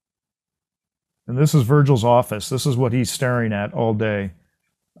 and this is Virgil's office. This is what he's staring at all day.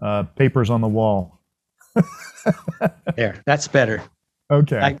 Papers on the wall. there, that's better.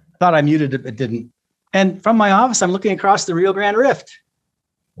 Okay. I thought I muted it, but didn't. And from my office, I'm looking across the Rio Grande Rift.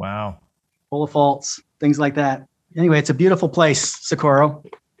 Wow. Full of faults, things like that. Anyway, it's a beautiful place, Socorro.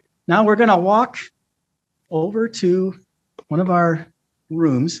 Now we're going to walk over to one of our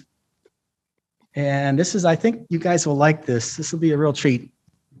rooms. And this is, I think you guys will like this. This will be a real treat.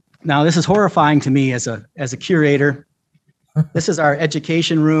 Now, this is horrifying to me as a curator. This is our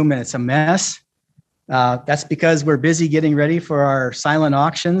education room, and it's a mess. That's because we're busy getting ready for our silent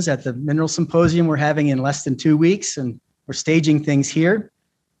auctions at the Mineral Symposium we're having in less than 2 weeks, and we're staging things here.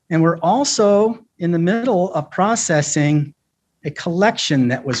 And we're also in the middle of processing a collection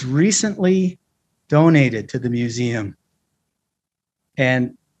that was recently donated to the museum.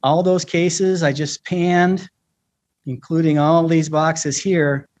 And all those cases I just panned, including all these boxes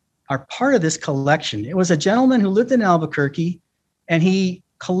here, are part of this collection. It was a gentleman who lived in Albuquerque, and he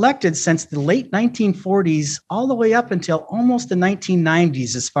collected since the late 1940s all the way up until almost the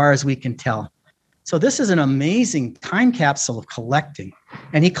 1990s, as far as we can tell. So this is an amazing time capsule of collecting.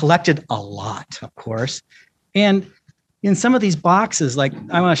 And he collected a lot, of course. And in some of these boxes, like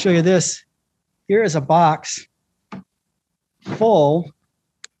I want to show you this. Here is a box full.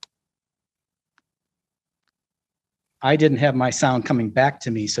 I didn't have my sound coming back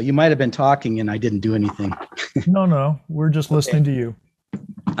to me, so you might have been talking and I didn't do anything. No, we're just listening to you.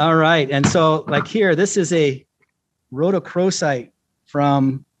 All right, and so like here, this is a rhodochrosite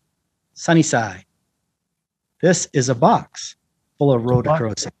from Sunnyside. This is a box full of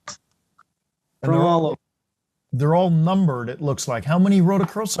rhodochrosites. They're all numbered, it looks like. How many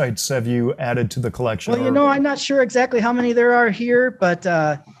rhodochrosites have you added to the collection? Well, I'm not sure exactly how many there are here, but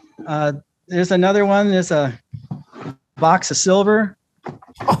there's another one. There's a box of silver,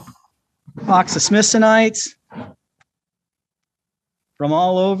 box of smithsonites from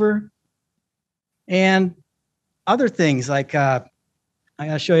all over, and other things like I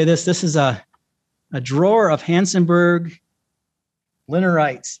gotta show you this. This is a drawer of Hansenberg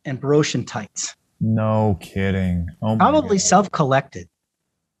linerites and barotientites. No kidding. Oh, probably self-collected.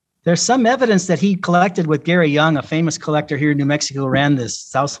 There's some evidence that he collected with Gary Young, a famous collector here in New Mexico, ran this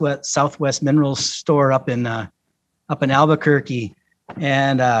Southwest Minerals store up in Albuquerque.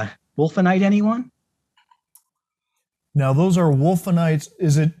 And wolfenite, anyone? Now, those are wolfenites.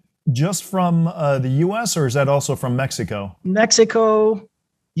 Is it just from the U.S. or is that also from Mexico? Mexico,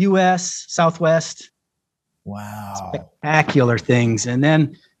 U.S., Southwest. Wow. Spectacular things. And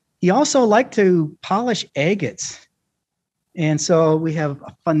then he also liked to polish agates. And so we have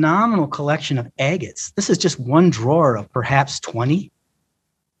a phenomenal collection of agates. This is just one drawer of perhaps 20.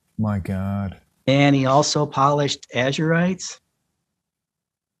 My God. And he also polished azurites.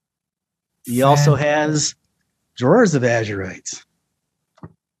 He also has drawers of azurites.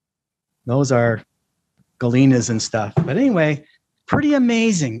 Those are galenas and stuff. But anyway, pretty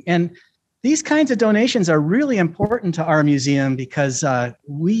amazing. And these kinds of donations are really important to our museum because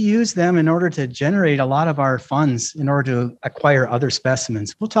we use them in order to generate a lot of our funds in order to acquire other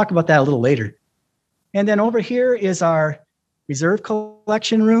specimens. We'll talk about that a little later. And then over here is our reserve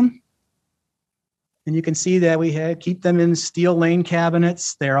collection room. And you can see that we keep them in steel lane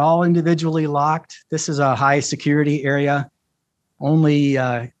cabinets. They're all individually locked. This is a high security area. Only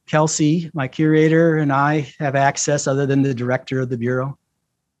Kelsey, my curator, and I have access other than the director of the Bureau.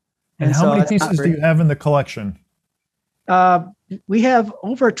 And how many pieces do you have in the collection? We have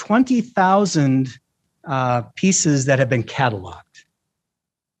over 20,000 pieces that have been cataloged.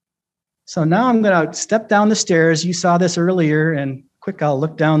 So now I'm going to step down the stairs. You saw this earlier, and I'll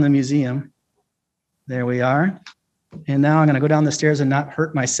look down the museum. There we are. And now I'm going to go down the stairs and not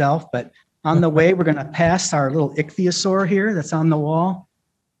hurt myself. But on the way, we're going to pass our little ichthyosaur here that's on the wall.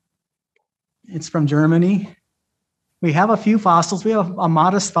 It's from Germany. We have a few fossils. We have a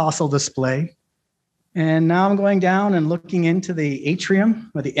modest fossil display. And now I'm going down and looking into the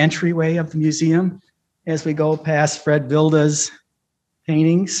atrium, or the entryway of the museum, as we go past Fred Vilda's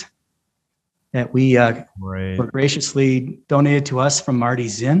paintings that we were graciously donated to us from Marty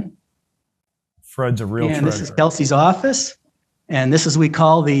Zinn. Fred's a real treasure. And this is Kelsey's office. And this is we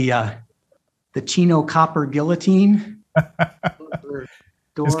call the Chino copper guillotine.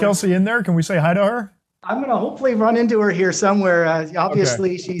 Is Kelsey in there? Can we say hi to her? I'm going to hopefully run into her here somewhere.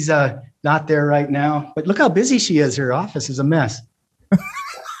 Obviously, she's not there right now. But look how busy she is. Her office is a mess.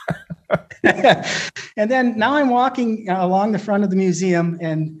 And then now I'm walking along the front of the museum,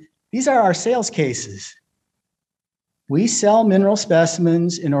 and these are our sales cases. We sell mineral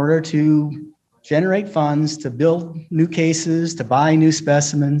specimens in order to generate funds to build new cases, to buy new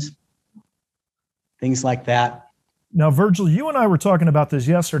specimens, things like that. Now, Virgil, you and I were talking about this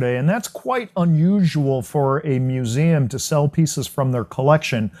yesterday, and that's quite unusual for a museum to sell pieces from their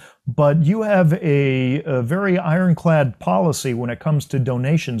collection. But you have a very ironclad policy when it comes to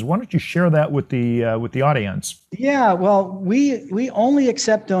donations. Why don't you share that with the audience? Yeah, well, we only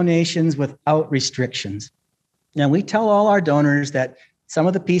accept donations without restrictions. And we tell all our donors that some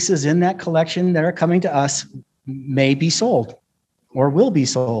of the pieces in that collection that are coming to us may be sold or will be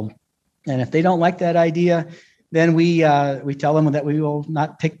sold. And if they don't like that idea, then we tell them that we will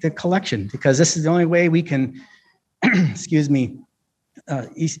not take the collection, because this is the only way we can, efficiently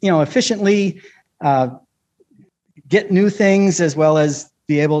get new things as well as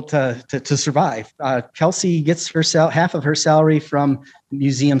be able to survive. Kelsey gets half of her salary from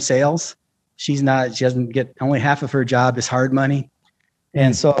museum sales. She doesn't get, only half of her job is hard money.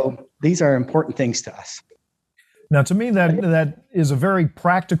 And so these are important things to us. Now, to me, that is a very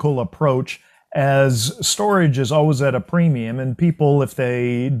practical approach, as storage is always at a premium, and people, if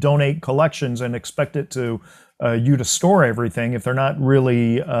they donate collections and expect it to you to store everything, if they're not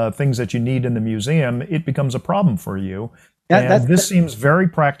really things that you need in the museum, it becomes a problem for you. And this seems very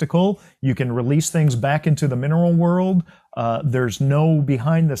practical. You can release things back into the mineral world. There's no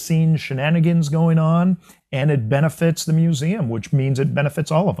behind-the-scenes shenanigans going on, and it benefits the museum, which means it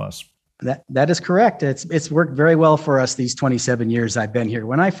benefits all of us. That is correct. It's worked very well for us these 27 years I've been here.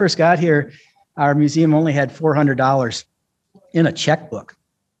 When I first got here, our museum only had $400 in a checkbook.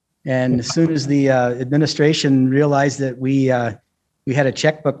 And as soon as the administration realized that we had a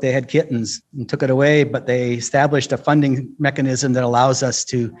checkbook, they had kittens and took it away, but they established a funding mechanism that allows us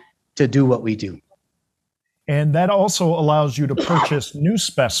to do what we do. And that also allows you to purchase new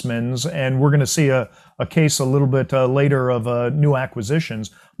specimens, and we're going to see a case a little bit later of new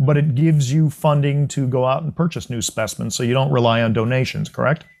acquisitions, but it gives you funding to go out and purchase new specimens, so you don't rely on donations,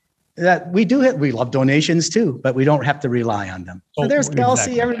 correct? That we love donations too, but we don't have to rely on them. So there's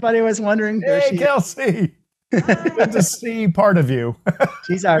Kelsey. Exactly. Everybody was wondering. Hey, Kelsey. Good to see part of you.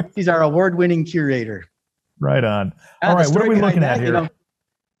 She's our award-winning curator. Right on. All right, what are we looking at here?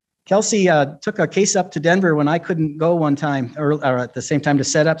 Kelsey took a case up to Denver when I couldn't go one time, or at the same time to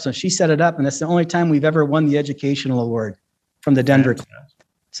set up. So she set it up, and that's the only time we've ever won the educational award from the Denver.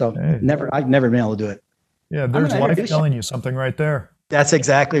 So I've never been able to do it. Yeah, there's life telling you something right there. That's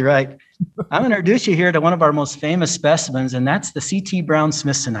exactly right. I'm going to introduce you here to one of our most famous specimens, and that's the C.T. Brown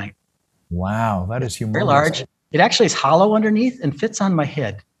Smithsonite. Wow, that is humongous. Very large. It actually is hollow underneath and fits on my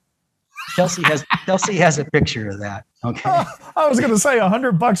head. Kelsey has a picture of that. Okay. I was going to say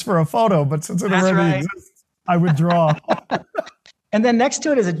 $100 for a photo, but since it already exists, I would draw. And then next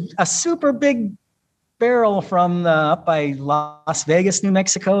to it is a super big barrel from up by Las Vegas, New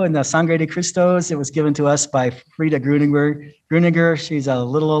Mexico, in the Sangre de Cristos. It was given to us by Frida Gruninger. She's a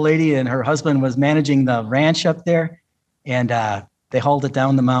little old lady, and her husband was managing the ranch up there, and they hauled it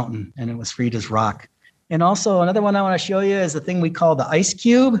down the mountain, and it was Frida's rock. And also another one I want to show you is the thing we call the ice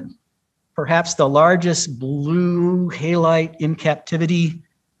cube, perhaps the largest blue halite in captivity,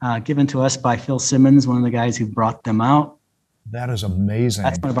 given to us by Phil Simmons, one of the guys who brought them out. That is amazing.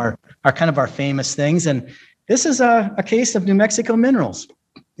 That's one of our kind of our famous things. And this is a case of New Mexico minerals.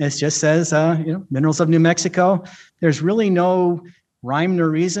 It just says, minerals of New Mexico. There's really no rhyme nor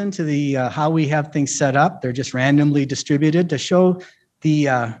reason to the how we have things set up. They're just randomly distributed to show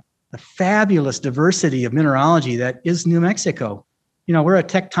the fabulous diversity of mineralogy that is New Mexico. We're a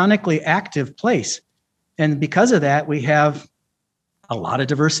tectonically active place. And because of that, we have a lot of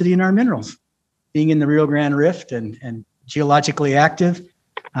diversity in our minerals. Being in the Rio Grande Rift and geologically active,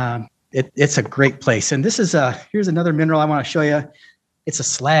 it's a great place. And this is here's another mineral I want to show you. It's a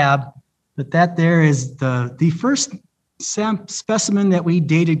slab, but that there is the first specimen that we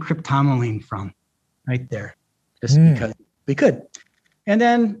dated cryptomelene from, right there, just because we could. And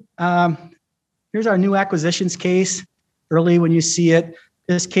then here's our new acquisitions case. Early when you see it,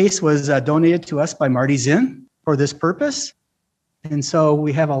 this case was donated to us by Marty Zinn for this purpose. And so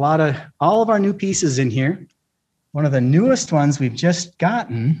we have all of our new pieces in here. One of the newest ones we've just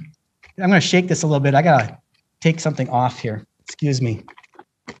gotten. I'm going to shake this a little bit. I got to take something off here. Excuse me.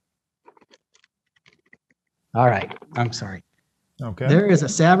 All right. I'm sorry. Okay. There is a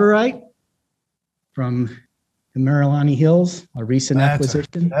Savarite from the Marilani Hills, a recent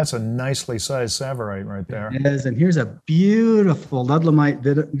acquisition. That's a nicely sized Savarite right there. It is. And here's a beautiful Ludlamite,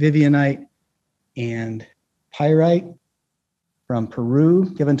 Vivianite, and Pyrite from Peru,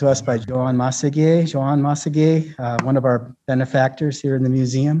 given to us by Joan Masagué, one of our benefactors here in the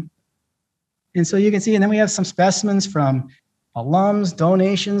museum. And so you can see, and then we have some specimens from alums,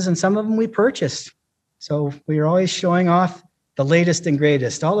 donations, and some of them we purchased. So we are always showing off the latest and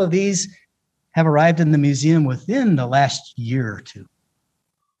greatest. All of these have arrived in the museum within the last year or two.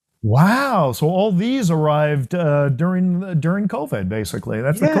 Wow. So all these arrived during COVID, basically.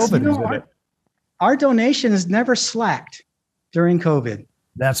 That's the COVID exhibit. Our donations never slacked during COVID.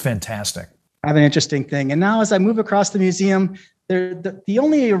 That's fantastic. I have an interesting thing. And now as I move across the museum, the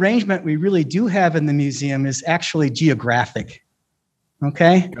only arrangement we really do have in the museum is actually geographic.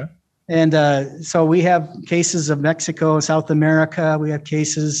 Okay? And so we have cases of Mexico, South America. We have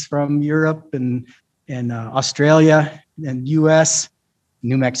cases from Europe and Australia and US,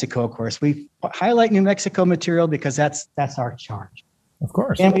 New Mexico, of course. We highlight New Mexico material because that's our charge. Of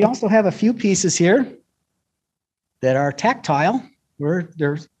course. And we also have a few pieces here that are tactile, where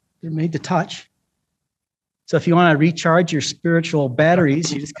they're made to touch. So if you want to recharge your spiritual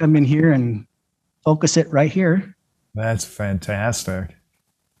batteries, you just come in here and focus it right here. That's fantastic.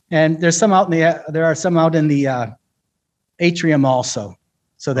 And there's some out in the atrium also,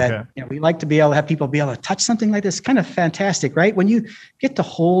 so that we like to be able to have people be able to touch something like this. Kind of fantastic, right? When you get to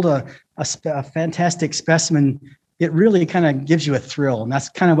hold a fantastic specimen, it really kind of gives you a thrill, and that's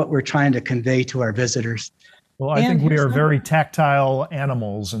kind of what we're trying to convey to our visitors. Well, I think we are very tactile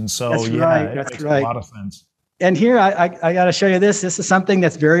animals, and so that's it makes a lot of sense. And here I got to show you this. This is something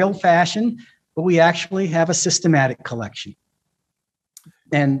that's very old-fashioned, but we actually have a systematic collection.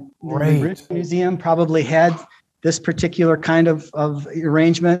 And the British Museum probably had this particular kind of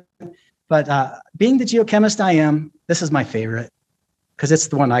arrangement, but being the geochemist I am, this is my favorite because it's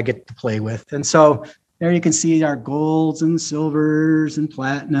the one I get to play with. And so there you can see our golds and silvers and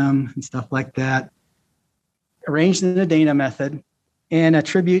platinum and stuff like that, arranged in the Dana method. And a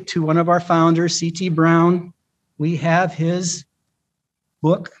tribute to one of our founders, C.T. Brown. We have his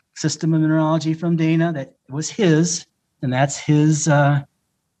book, System of Mineralogy from Dana, that was his, and that's his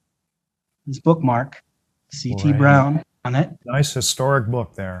bookmark, C.T. Brown on it. Nice historic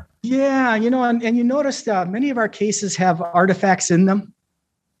book there. Yeah, and you notice many of our cases have artifacts in them.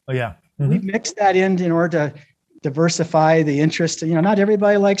 Oh, yeah. Mm-hmm. We mixed that in order to diversify the interest. Not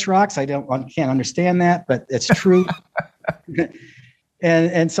everybody likes rocks. Can't understand that, but it's true.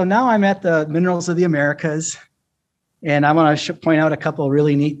 And so now I'm at the Minerals of the Americas, and I want to point out a couple of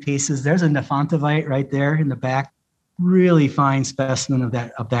really neat pieces. There's a Nephantavite right there in the back. Really fine specimen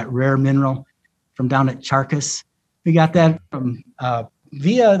of that rare mineral from down at Charcas. We got that from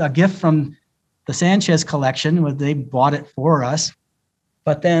via a gift from the Sanchez collection, where they bought it for us.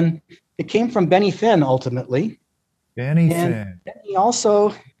 But then it came from Benny Finn ultimately. Finn. He also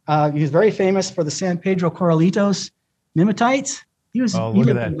he was very famous for the San Pedro Corralitos Mimetites. He lived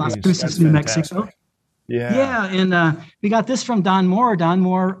in Las Cruces, New Mexico. Yeah, and we got this from Don Moore. Don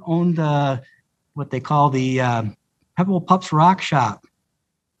Moore owned what they call the Pebble Pups Rock Shop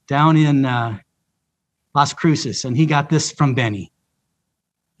down in Las Cruces, and he got this from Benny.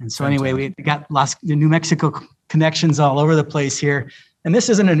 And so anyway, we got the New Mexico connections all over the place here. And this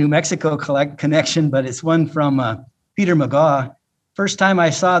isn't a New Mexico connection, but it's one from Peter McGaw. First time I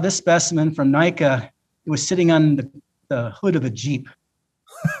saw this specimen from NICA, it was sitting on the hood of a Jeep.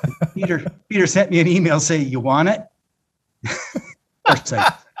 Peter sent me an email saying, "You want it?" Of course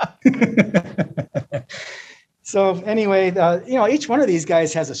So anyway, each one of these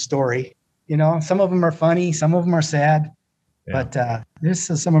guys has a story. Some of them are funny, some of them are sad. Yeah. But this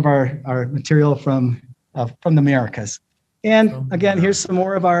is some of our material from the Americas. And again, here's some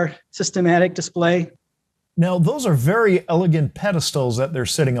more of our systematic display. Now, those are very elegant pedestals that they're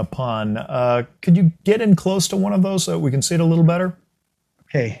sitting upon. Could you get in close to one of those so we can see it a little better?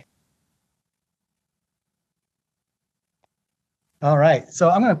 Okay. All right. So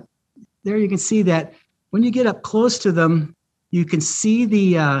there you can see that when you get up close to them, you can see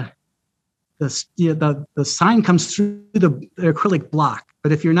the sign comes through the acrylic block.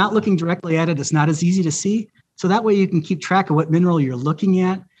 But if you're not looking directly at it, it's not as easy to see. So that way you can keep track of what mineral you're looking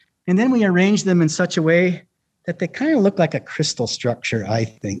at. And then we arrange them in such a way that they kind of look like a crystal structure, I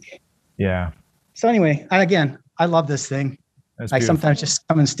think. Yeah. So anyway, I love this thing. I sometimes just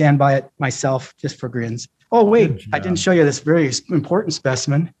come and stand by it myself just for grins. Oh, wait, I didn't show you this very important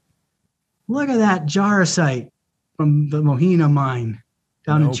specimen. Look at that jarosite from the Mohina mine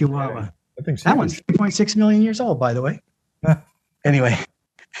down in Chihuahua. That one's 3.6 million years old, by the way. Anyway,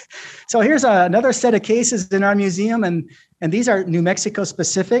 so here's another set of cases in our museum, and these are New Mexico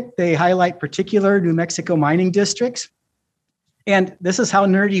specific. They highlight particular New Mexico mining districts. And this is how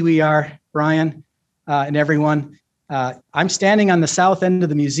nerdy we are, Brian, and everyone. I'm standing on the south end of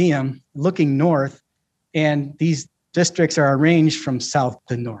the museum looking north, and these districts are arranged from south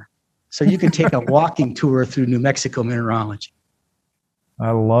to north. So you can take a walking tour through New Mexico mineralogy.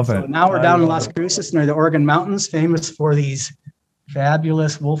 I love it. So now we're down in Las Cruces near the Oregon Mountains, famous for these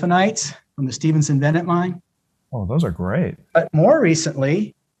fabulous wolfenites from the Stevenson Bennett mine. Oh, those are great. But more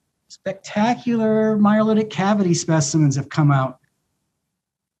recently, spectacular myelolytic cavity specimens have come out.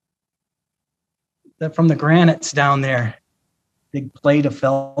 From the granites down there. Big plate of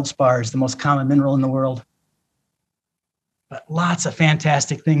feldspars, the most common mineral in the world. But lots of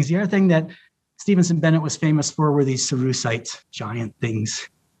fantastic things. The other thing that Stevenson Bennett was famous for were these cerusites, giant things.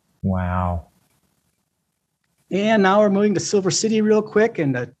 Wow. And now we're moving to Silver City real quick,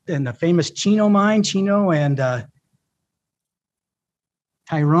 and the famous Chino mine, Chino and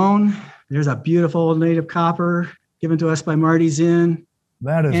Tyrone. There's a beautiful native copper given to us by Marty Zinn.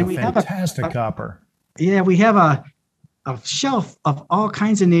 That is a fantastic copper. Yeah, we have a shelf of all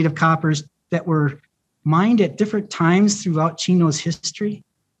kinds of native coppers that were mined at different times throughout Chino's history.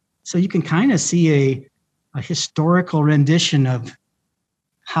 So you can kind of see a historical rendition of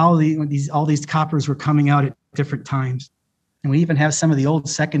how all these coppers were coming out at different times. And we even have some of the old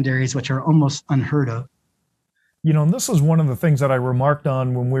secondaries, which are almost unheard of. And this is one of the things that I remarked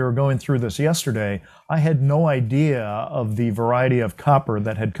on when we were going through this yesterday. I had no idea of the variety of copper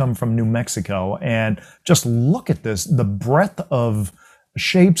that had come from New Mexico. And just look at this, the breadth of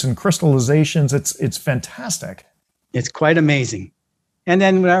shapes and crystallizations. It's fantastic. It's quite amazing. And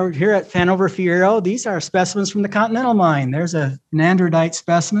then we're here at Hanover Fierro. These are specimens from the Continental mine. There's a nandrite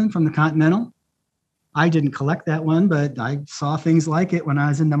specimen from the Continental. I didn't collect that one, but I saw things like it when I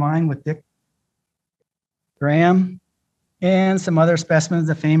was in the mine with Dick Graham, and some other specimens,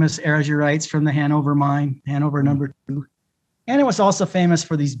 the famous argirites from the Hanover mine, Hanover number 2. And it was also famous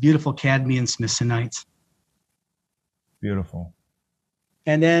for these beautiful cadmium smithsonites. Beautiful.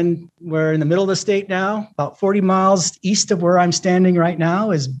 And then we're in the middle of the state now, about 40 miles east of where I'm standing right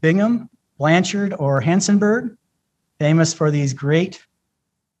now is Bingham, Blanchard, or Hansenberg, famous for these great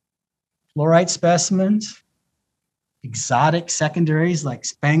fluorite specimens, exotic secondaries like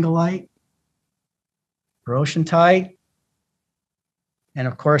spanglite, Groschenite, and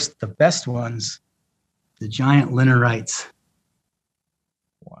of course the best ones, the giant linerites.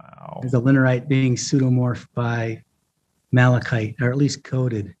 Wow. The linerite being pseudomorphed by malachite, or at least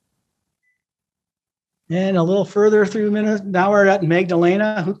coated. And a little further through Minnesota, now we're at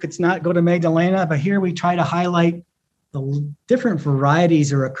Magdalena. Who could not go to Magdalena? But here we try to highlight the different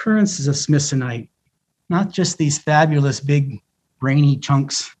varieties or occurrences of smithsonite, not just these fabulous big brainy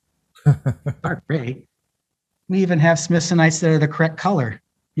chunks. Are great. We even have smithsonites that are the correct color.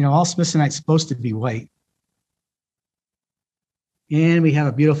 All smithsonite's supposed to be white. And we have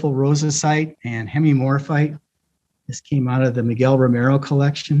a beautiful rosacite and hemimorphite. This came out of the Miguel Romero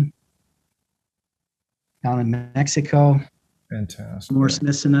collection down in Mexico. Fantastic. More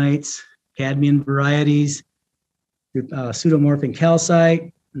smithsonites, cadmium varieties, pseudomorphing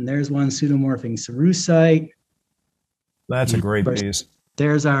calcite, and there's one pseudomorphing cerussite. That's a great piece.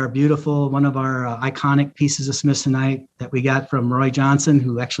 There's our beautiful, one of our iconic pieces of smithsonite that we got from Roy Johnson,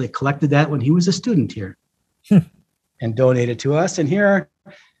 who actually collected that when he was a student here and donated to us. And here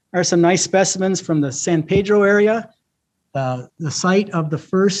are some nice specimens from the San Pedro area, the site of the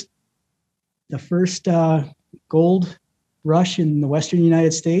first gold rush in the Western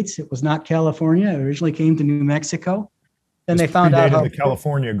United States. It was not California. It originally came to New Mexico. Then they found out how the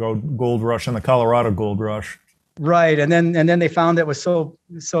California gold rush and the Colorado gold rush. Right, and then they found it was so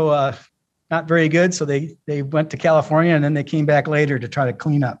not very good, so they went to California, and then they came back later to try to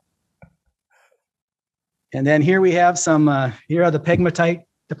clean up. And then here we have some. Here are the pegmatite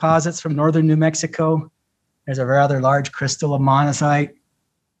deposits from northern New Mexico. There's a rather large crystal of monazite,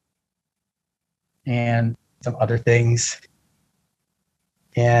 and some other things.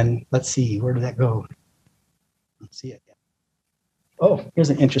 And let's see, where did that go? Let's see it. Oh, here's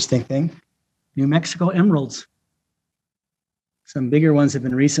an interesting thing: New Mexico emeralds. Some bigger ones have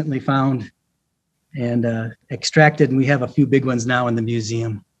been recently found and extracted, and we have a few big ones now in the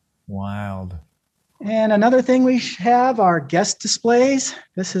museum. Wild. And another thing we have are guest displays.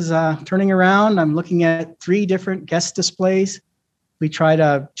 This is turning around. I'm looking at 3 different guest displays. We try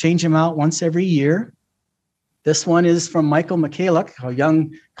to change them out once every year. This one is from Michael Michalik, a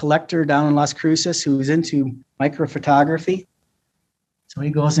young collector down in Las Cruces who's into microphotography. So he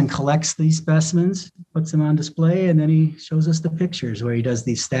goes and collects these specimens, puts them on display, and then he shows us the pictures where he does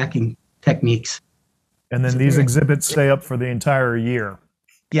these stacking techniques. And then these exhibits stay up for the entire year.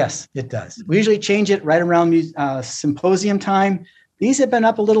 Yes, it does. We usually change it right around symposium time. These have been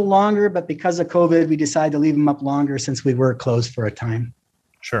up a little longer, but because of COVID, we decided to leave them up longer since we were closed for a time.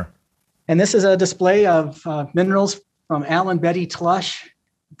 Sure. And this is a display of minerals from Alan Betty Tlush.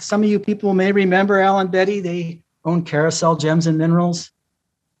 Some of you people may remember Alan Betty. They own Carousel Gems and Minerals.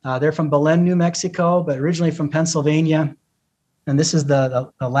 They're from Belen, New Mexico, but originally from Pennsylvania. And this is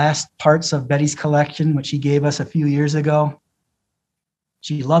the last parts of Betty's collection, which she gave us a few years ago.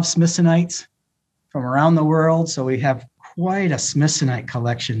 She loves smithsonites from around the world, so we have quite a smithsonite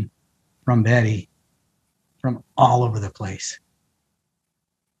collection from Betty from all over the place.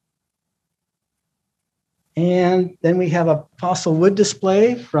 And then we have a fossil wood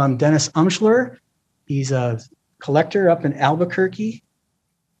display from Dennis Umschler. He's a collector up in Albuquerque,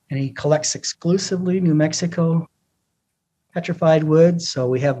 and he collects exclusively New Mexico petrified wood. So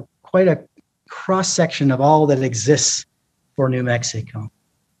we have quite a cross-section of all that exists for New Mexico.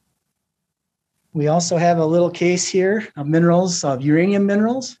 We also have a little case here of minerals, of uranium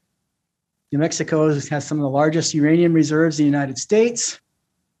minerals. New Mexico has some of the largest uranium reserves in the United States.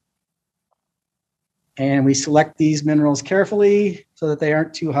 And we select these minerals carefully so that they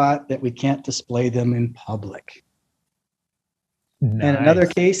aren't too hot, that we can't display them in public. Nice. And another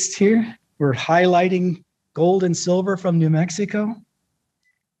case here, we're highlighting gold and silver from New Mexico.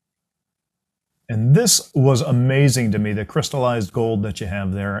 And this was amazing to me, the crystallized gold that you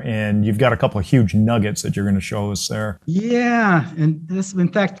have there. And you've got a couple of huge nuggets that you're going to show us there. Yeah, and this,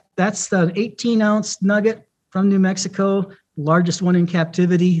 in fact, that's the 18-ounce nugget from New Mexico, largest one in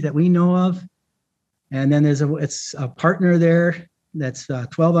captivity that we know of. And then it's a partner there that's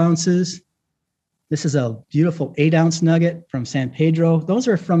 12 ounces. This is a beautiful 8-ounce nugget from San Pedro. Those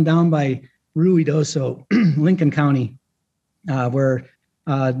are from down by Ruidoso, Lincoln County, where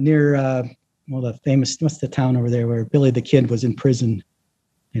near, the famous, what's the town over there where Billy the Kid was in prison?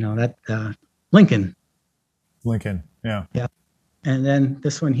 You know, that Lincoln. Lincoln, yeah. Yeah. And then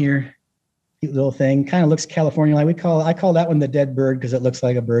this one here, cute little thing, kind of looks California-like. I call that one the dead bird because it looks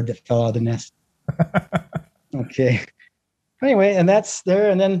like a bird that fell out of the nest. Okay. Anyway, and that's there.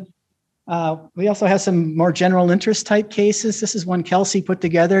 And then we also have some more general interest type cases. This is one Kelsey put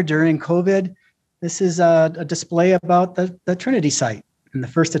together during COVID. This is a display about the Trinity site and the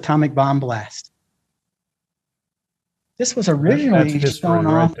first atomic bomb blast. This was originally shown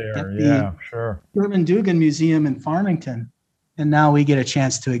off at the Herman Dugan Museum in Farmington, and now we get a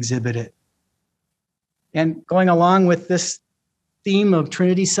chance to exhibit it. And going along with this theme of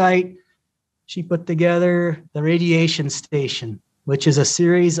Trinity site, she put together the radiation station, which is a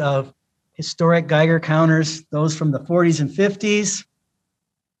series of historic Geiger counters, those from the 40s and 50s,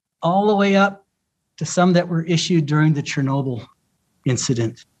 all the way up to some that were issued during the Chernobyl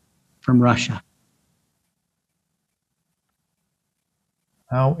incident from Russia.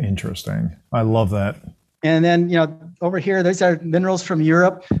 How interesting. I love that. And then, over here, those are minerals from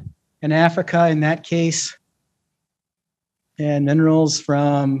Europe and Africa in that case, and minerals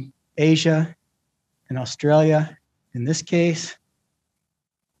from Asia and Australia in this case.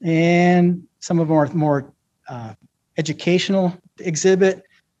 And some of our more educational exhibit.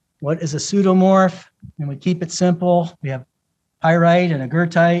 What is a pseudomorph? And we keep it simple. We have pyrite and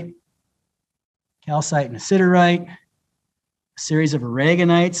agartite, calcite and a siderite, a series of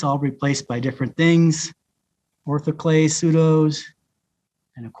aragonites, all replaced by different things, orthoclase pseudos,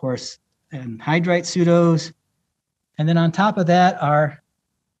 and of course, anhydrite pseudos. And then on top of that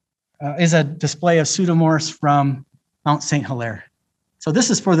is a display of pseudomorphs from Mount St. Hilaire. So this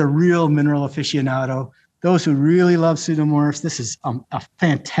is for the real mineral aficionado, those who really love pseudomorphs. This is a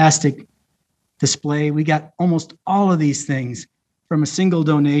fantastic display. We got almost all of these things from a single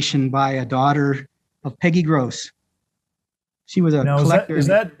donation by a daughter of Peggy Gross. She was a collector. Is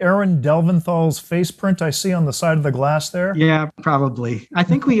that Aaron Delventhal's face print I see on the side of the glass there? Yeah, probably. I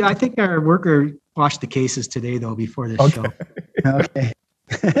think our worker washed the cases today though before this show. Okay.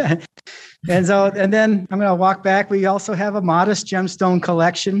 And then I'm going to walk back. We also have a modest gemstone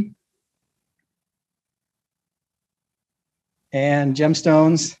collection. And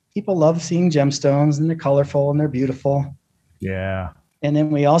gemstones, people love seeing gemstones, and they're colorful and they're beautiful. Yeah. And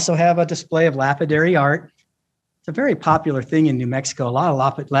then we also have a display of lapidary art. It's a very popular thing in New Mexico, a lot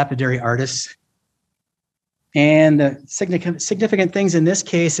of lapidary artists. And the significant things in this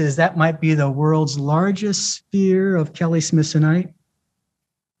case is that might be the world's largest sphere of Kelly smithsonite.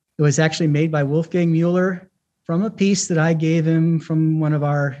 It was actually made by Wolfgang Mueller from a piece that I gave him from one of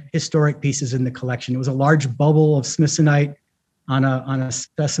our historic pieces in the collection. It was a large bubble of smithsonite on a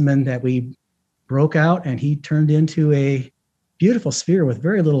specimen that we broke out, and he turned into a beautiful sphere with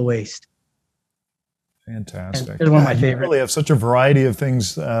very little waste. Fantastic. It's one of my favorites. You really have such a variety of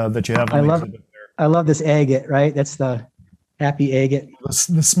things that you have. I love this agate, right? That's the happy agate.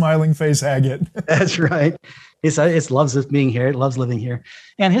 The smiling face agate. That's right. It loves being here. It loves living here.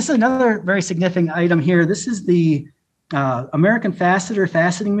 And here's another very significant item here. This is the American Faceter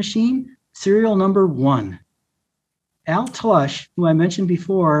faceting machine, serial number 1. Al Tush, who I mentioned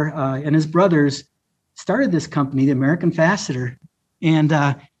before, and his brothers started this company, the American Faceter, and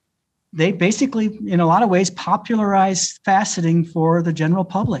they basically, in a lot of ways, popularized faceting for the general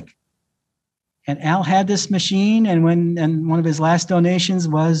public. And Al had this machine, and one of his last donations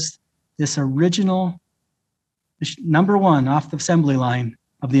was this original number 1 off the assembly line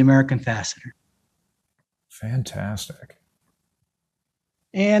of the American Faceter. Fantastic.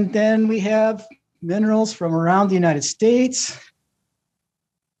 And then we have minerals from around the United States.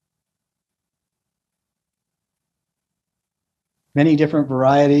 Many different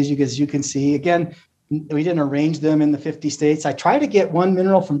varieties, as you can see. Again, we didn't arrange them in the 50 states. I try to get one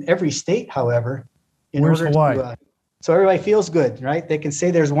mineral from every state, however. Where's Hawaii? So everybody feels good, right? They can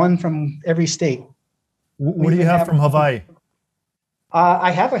say there's one from every state. What do you have from Hawaii?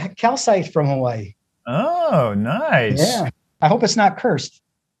 I have a calcite from Hawaii. Oh, nice. Yeah. I hope it's not cursed.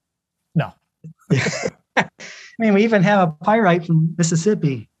 No. I mean, we even have a pyrite from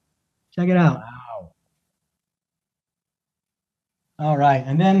Mississippi. Check it out. Wow. All right.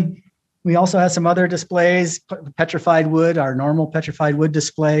 And then we also have some other displays, petrified wood, our normal petrified wood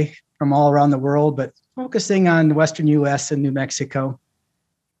display from all around the world, but focusing on the Western U.S. and New Mexico.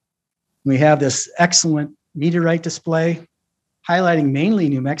 We have this excellent meteorite display highlighting mainly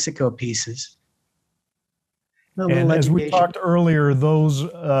New Mexico pieces. And as we talked earlier, those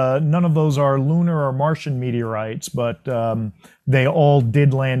none of those are lunar or Martian meteorites, but they all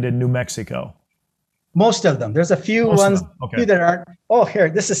did land in New Mexico. Most of them. There's a few ones few that aren't. Oh, here,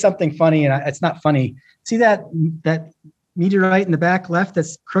 this is something funny, and it's not funny. See that meteorite in the back left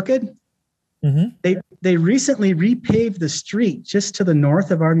that's crooked? Mm-hmm. They recently repaved the street just to the north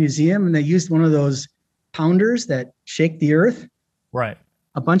of our museum, and they used one of those pounders that shake the earth. Right.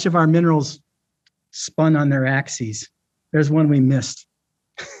 A bunch of our minerals spun on their axes. There's one we missed.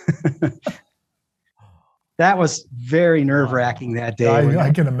 That was very nerve-wracking that day.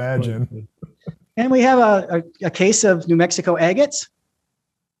 I can imagine. And we have a case of New Mexico agates.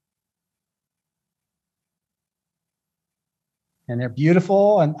 And they're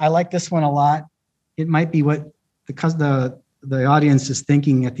beautiful, and I like this one a lot. It might be what the audience is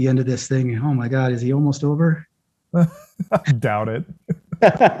thinking at the end of this thing. Oh my God, is he almost over? I doubt it.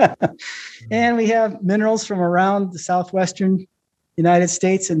 And we have minerals from around the southwestern United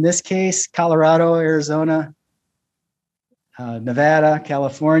States, in this case, Colorado, Arizona, Nevada,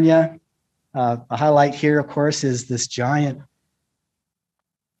 California. A highlight here, of course, is this giant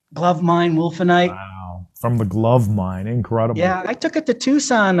glove mine wolfenite. Wow, from the glove mine, incredible. Yeah, I took it to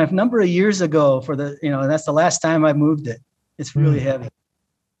Tucson a number of years ago for that's the last time I moved it. It's really heavy,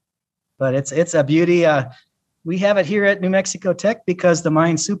 but it's a beauty. We have it here at New Mexico Tech because the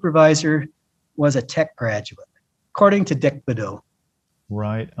mine supervisor was a Tech graduate, according to Dick Bedeau.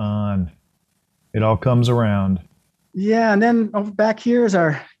 Right on. It all comes around. Yeah, and then over back here is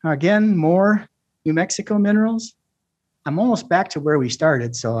our again more New Mexico minerals. I'm almost back to where we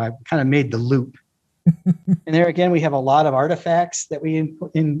started, so I kind of made the loop. And there again, we have a lot of artifacts that we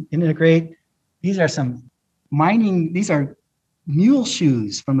integrate. These are some mining. These are mule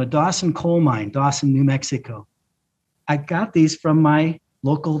shoes from the Dawson coal mine, Dawson, New Mexico. I got these from my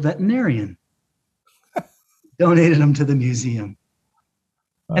local veterinarian. Donated them to the museum.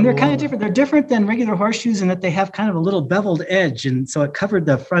 And they're kind of different. They're different than regular horseshoes in that they have kind of a little beveled edge. And so it covered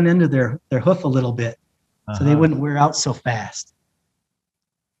the front end of their hoof a little bit. So they wouldn't wear out so fast.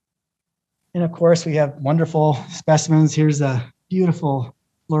 And of course, we have wonderful specimens. Here's a beautiful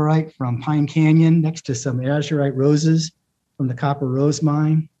fluorite from Pine Canyon next to some azurite roses from the Copper Rose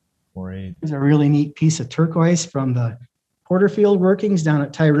Mine. Great. Here's a really neat piece of turquoise from the Porterfield workings down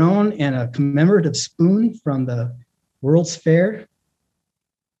at Tyrone, and a commemorative spoon from the World's Fair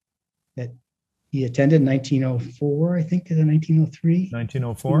that he attended in 1904, I think, in 1903.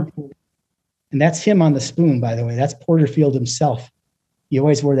 1904. And that's him on the spoon, by the way. That's Porterfield himself. He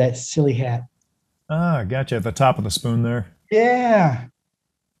always wore that silly hat. Ah, gotcha. At the top of the spoon there. Yeah.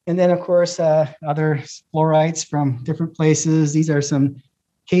 And then, of course, other fluorites from different places. These are some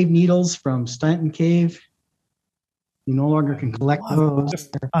cave needles from Stanton Cave. You no longer can collect those.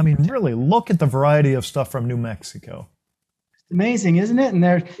 I mean, really, look at the variety of stuff from New Mexico. It's amazing, isn't it? And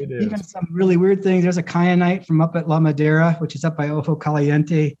there's even some really weird things. There's a kyanite from up at La Madera, which is up by Ojo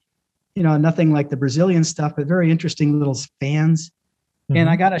Caliente. You know, nothing like the Brazilian stuff, but very interesting little fans. Mm-hmm. And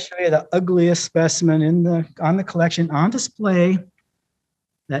I got to show you the ugliest specimen on the collection on display.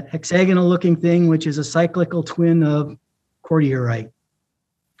 That hexagonal looking thing, which is a cyclical twin of cordierite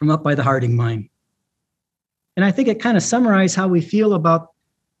from up by the Harding mine. And I think it kind of summarizes how we feel about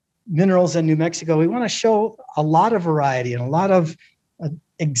minerals in New Mexico. We want to show a lot of variety and a lot of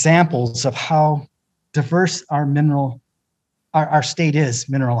examples of how diverse our state is,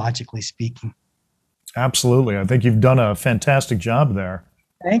 mineralogically speaking. Absolutely. I think you've done a fantastic job there.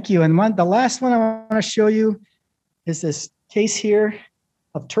 Thank you. And the last one I want to show you is this case here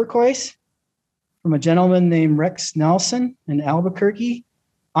of turquoise from a gentleman named Rex Nelson in Albuquerque.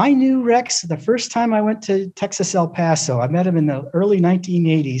 I knew Rex the first time I went to Texas, El Paso. I met him in the early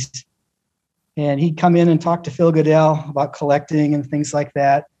 1980s. And he'd come in and talk to Phil Goodell about collecting and things like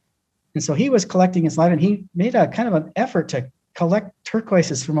that. And so he was collecting his life, and he made a kind of an effort to collect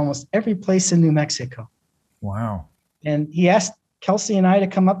turquoises from almost every place in New Mexico. Wow. And he asked Kelsey and I to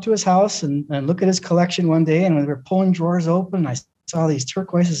come up to his house and look at his collection one day. And when we were pulling drawers open, I saw these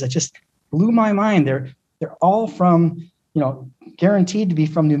turquoises that just blew my mind. They're all from, guaranteed to be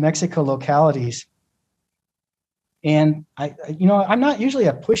from New Mexico localities. And I'm not usually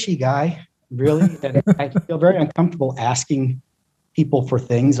a pushy guy, really. And I feel very uncomfortable asking people for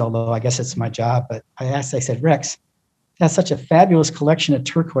things, although I guess it's my job. But I said, Rex, that's such a fabulous collection of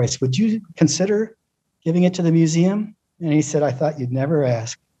turquoise. Would you consider giving it to the museum? And he said, I thought you'd never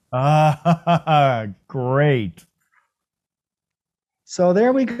ask. Great. So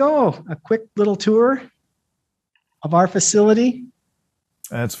there we go. A quick little tour of our facility.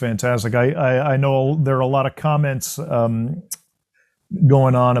 That's fantastic. I know there are a lot of comments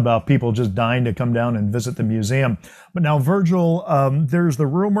going on about people just dying to come down and visit the museum. But now, Virgil, there's the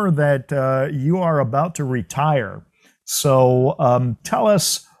rumor that you are about to retire. So tell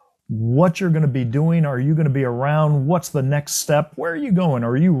us what you're going to be doing. Are you going to be around? What's the next step? Where are you going?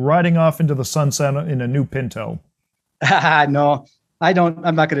 Are you riding off into the sunset in a new Pinto? No,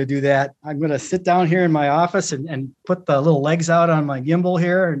 I'm not going to do that. I'm going to sit down here in my office and put the little legs out on my gimbal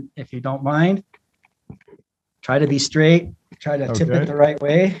here, if you don't mind. Try to be straight. Try to tip it the right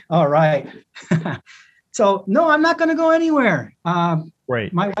way. All right. So, no, I'm not going to go anywhere.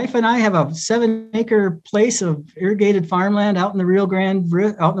 Great. My wife and I have a 7-acre place of irrigated farmland out in the Rio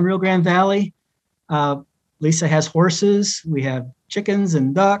Grande Valley. Lisa has horses. We have chickens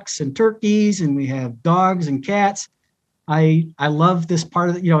and ducks and turkeys, and we have dogs and cats. I love this part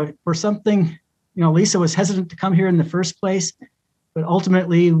of it. For something, Lisa was hesitant to come here in the first place, but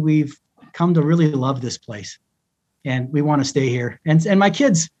ultimately we've come to really love this place, and we want to stay here. And my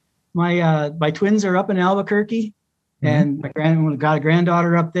kids, my twins are up in Albuquerque, and my got a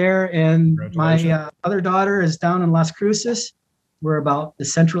granddaughter up there, and my other daughter is down in Las Cruces. We're about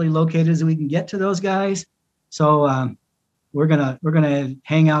as centrally located as we can get to those guys. So we're gonna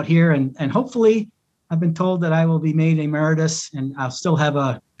hang out here, and hopefully, I've been told that I will be made emeritus, and I'll still have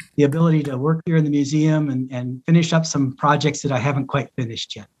the ability to work here in the museum and finish up some projects that I haven't quite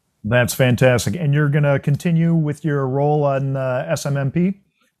finished yet. That's fantastic. And you're going to continue with your role on SMMP?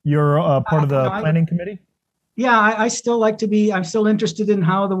 You're part of the planning committee? Yeah, I still like to be. I'm still interested in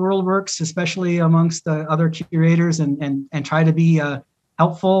how the world works, especially amongst the other curators, and try to be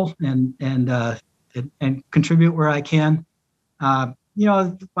helpful and contribute where I can. I've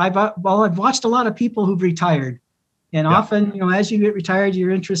watched a lot of people who've retired, and often, as you get retired, your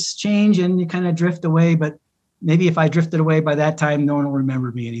interests change and you kind of drift away. But maybe if I drifted away by that time, no one will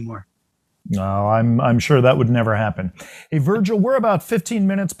remember me anymore. No, I'm sure that would never happen. Hey, Virgil, we're about 15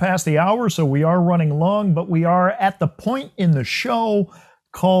 minutes past the hour, so we are running long, but we are at the point in the show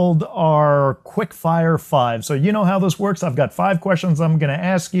called our Quick Fire 5. So you know how this works. I've got 5 questions I'm going to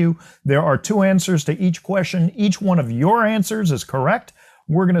ask you. There are 2 answers to each question. Each one of your answers is correct.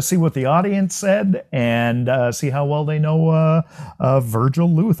 We're going to see what the audience said and see how well they know Virgil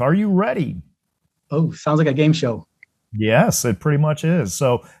Lueth. Are you ready? Oh, sounds like a game show. Yes, it pretty much is.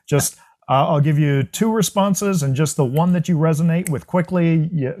 So just... I'll give you 2 responses, and just the one that you resonate with quickly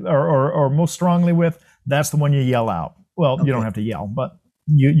or most strongly with, that's the one you yell out. Well, okay. You don't have to yell, but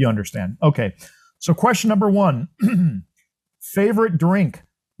you understand. Okay. So question number 1, favorite drink,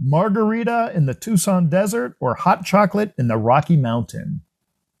 margarita in the Tucson desert or hot chocolate in the Rocky Mountain?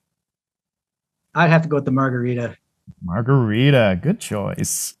 I'd have to go with the margarita. Margarita. Good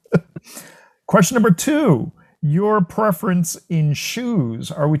choice. Question number 2. Your preference in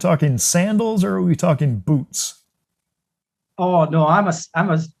shoes. Are we talking sandals or are we talking boots? Oh, no, I'm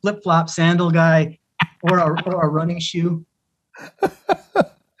a flip-flop sandal guy or a running shoe.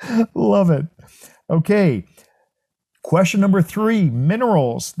 Love it. Okay. Question number 3,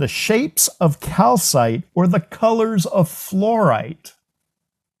 minerals, the shapes of calcite or the colors of fluorite?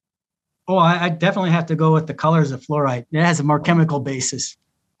 Oh, I definitely have to go with the colors of fluorite. It has a more chemical basis.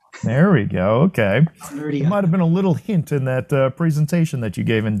 There we go. Okay. There might have been a little hint in that presentation that you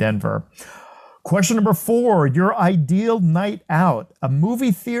gave in Denver. Question number 4, your ideal night out, a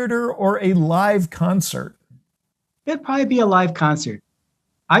movie theater or a live concert? It'd probably be a live concert.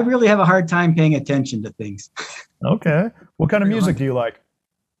 I really have a hard time paying attention to things. Okay. What kind of music do you like?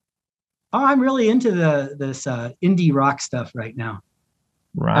 Oh, I'm really into this indie rock stuff right now.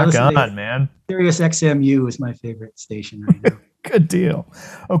 Rock on, man. Sirius XMU is my favorite station right now. Good deal.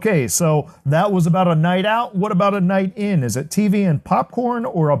 Okay, so that was about a night out. What about a night in? Is it TV and popcorn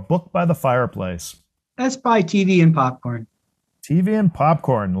or a book by the fireplace? That's probably TV and popcorn. TV and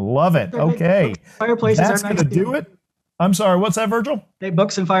popcorn. Love it. Okay. Fireplaces That's are nice going to do it. I'm sorry, what's that, Virgil? Hey,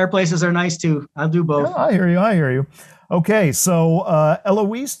 books and fireplaces are nice too. I'll do both. Yeah, I hear you. Okay, so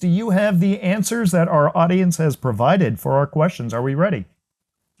Eloise, do you have the answers that our audience has provided for our questions? Are we ready?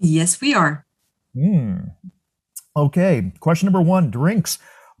 Yes, we are. Okay, question number 1, drinks.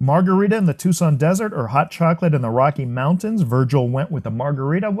 Margarita in the Tucson desert or hot chocolate in the Rocky Mountains? Virgil went with the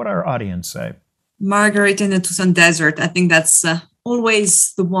margarita. What did our audience say? Margarita in the Tucson desert. I think that's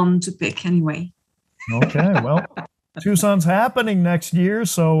always the one to pick anyway. Okay, well, Tucson's happening next year,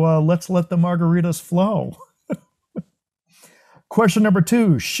 so let's let the margaritas flow. Question number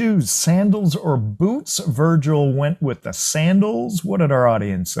 2, shoes, sandals or boots? Virgil went with the sandals. What did our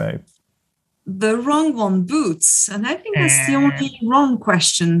audience say? The wrong one, boots. And I think that's the only wrong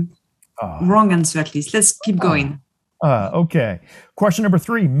question. Wrong answer, at least. Let's keep going. Okay. Question number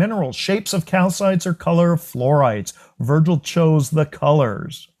 3, minerals, shapes of calcites or color of fluorites? Virgil chose the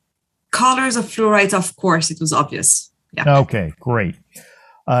colors. Colors of fluorite, of course. It was obvious. Yeah. Okay, great.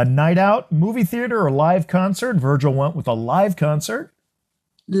 Night out, movie theater or live concert? Virgil went with a live concert.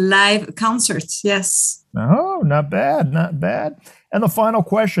 Live concerts, yes. Oh, not bad, not bad. And the final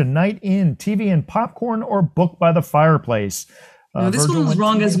question, night in, TV and popcorn or book by the fireplace? No, this one was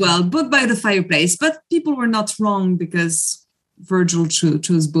wrong as well. Book by the fireplace, but people were not wrong because Virgil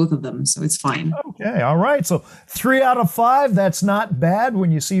chose both of them, so it's fine. Okay, all right. So 3 out of 5, that's not bad.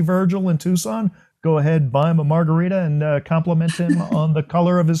 When you see Virgil in Tucson, go ahead, buy him a margarita and compliment him on the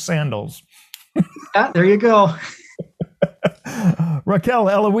color of his sandals. There you go. Raquel,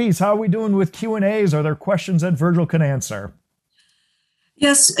 Eloise, how are we doing with Q&As? Are there questions that Virgil can answer?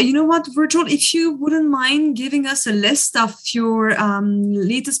 Yes, you know what, Virgil, if you wouldn't mind giving us a list of your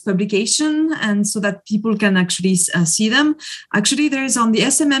latest publication and so that people can actually see them. Actually, there is on the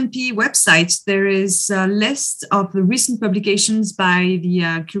SMMP website, there is a list of the recent publications by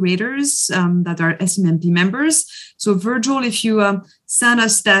the curators that are SMMP members. So Virgil, if you send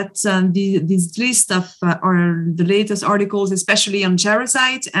us that this list of or the latest articles, especially on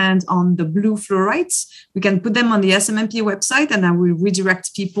jarosite and on the blue fluorites, we can put them on the SMMP website, and I will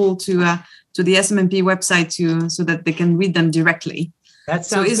redirect people to the SMMP website so that they can read them directly. That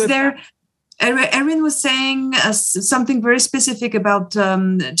sounds good. So is there? Erin was saying something very specific about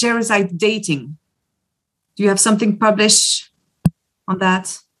jarosite dating. Do you have something published on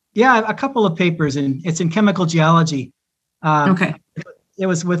that? Yeah, a couple of papers, and it's in chemical geology. Okay. It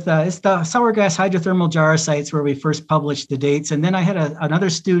was with it's the sour gas hydrothermal jarosites where we first published the dates, and then I had another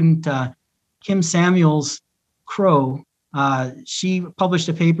student, Kim Samuels Crow. She published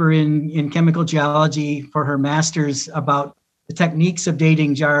a paper in chemical geology for her master's about the techniques of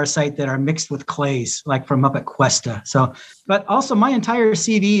dating jarosite that are mixed with clays, like from up at Cuesta. So, but also my entire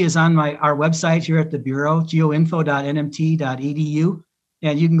CV is on our website here at the Bureau, geoinfo.nmt.edu.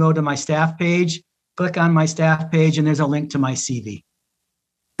 And you can go to my staff page, click on my staff page, and there's a link to my CV.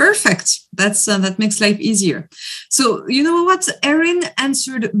 Perfect. That makes life easier. So you know what? Erin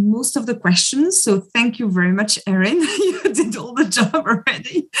answered most of the questions. So thank you very much, Erin. You did all the job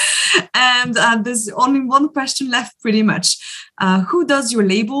already. And there's only one question left pretty much. Who does your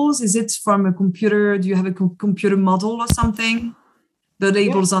labels? Is it from a computer? Do you have a computer model or something? The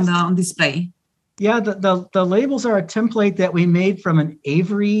labels on display. Yeah, the labels are a template that we made from an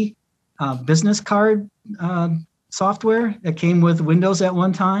Avery business card software that came with Windows at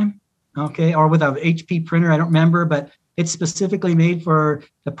one time, okay, or with a HP printer, I don't remember, but it's specifically made for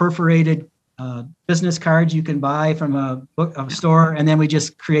the perforated business cards you can buy from a store, and then we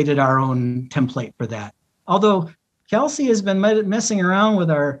just created our own template for that. Although Kelsey has been messing around with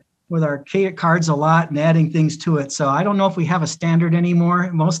our cards a lot and adding things to it, so I don't know if we have a standard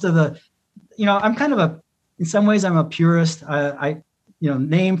anymore. Most of the I'm kind of in some ways, I'm a purist. I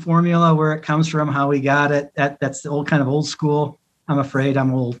name formula, where it comes from, how we got it. That's the old school. I'm afraid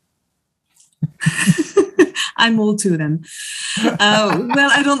I'm old. I'm old too then. Well,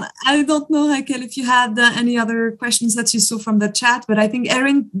 I don't know, Raquel, if you had any other questions that you saw from the chat, but I think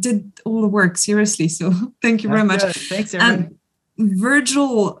Erin did all the work, seriously. So thank you very much. Good. Thanks, Erin.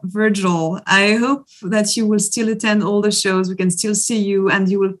 Virgil, I hope that you will still attend all the shows. We can still see you, and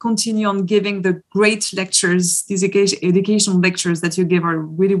you will continue on giving the great lectures. These educational lectures that you give are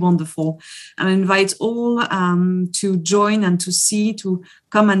really wonderful. I invite all to join and to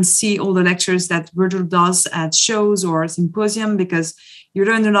come and see all the lectures that Virgil does at shows or symposium, because you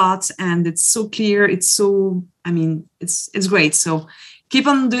learn a lot and it's so clear. It's great. So keep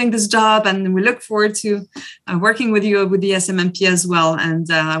on doing this job, and we look forward to working with you with the SMMP as well.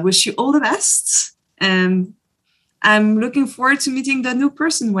 And I wish you all the best. And I'm looking forward to meeting the new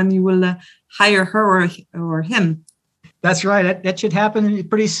person when you will hire her or him. That's right. That should happen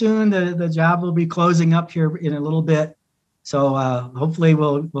pretty soon. The job will be closing up here in a little bit. So hopefully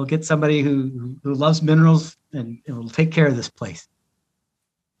we'll get somebody who loves minerals and will take care of this place.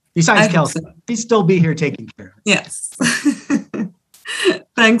 Besides Kelsey, he'll still be here taking care of it. Yes.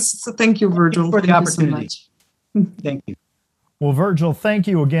 Thanks. So thank you, Virgil, for the opportunity. Thank you. Well, Virgil, thank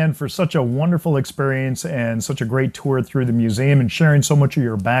you again for such a wonderful experience and such a great tour through the museum and sharing so much of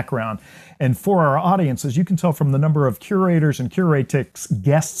your background. And for our audience, as you can tell from the number of curators and curatrix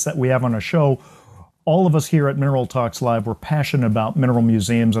guests that we have on our show, all of us here at Mineral Talks Live, we're passionate about mineral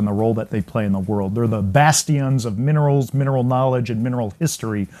museums and the role that they play in the world. They're the bastions of minerals, mineral knowledge, and mineral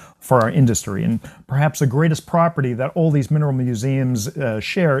history for our industry. And perhaps the greatest property that all these mineral museums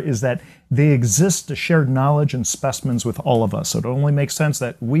share is that they exist to share knowledge and specimens with all of us. So it only makes sense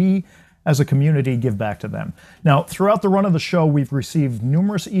that we, as a community, give back to them. Now, throughout the run of the show, we've received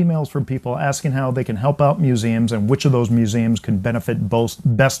numerous emails from people asking how they can help out museums and which of those museums can benefit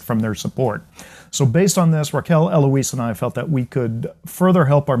best from their support. So based on this, Raquel, Eloise, and I felt that we could further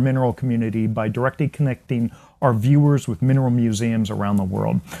help our mineral community by directly connecting our viewers with mineral museums around the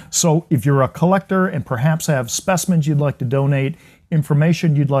world. So if you're a collector and perhaps have specimens you'd like to donate,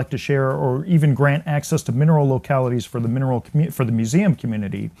 information you'd like to share, or even grant access to mineral localities for the museum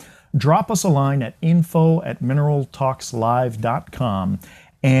community, drop us a line at info@mineraltalkslive.com,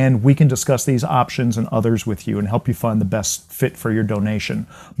 and we can discuss these options and others with you and help you find the best fit for your donation.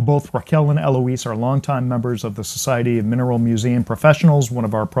 Both Raquel and Eloise are longtime members of the Society of Mineral Museum Professionals, one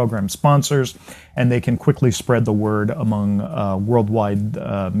of our program sponsors, and they can quickly spread the word among worldwide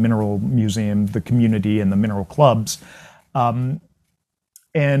mineral museum, the community, and the mineral clubs.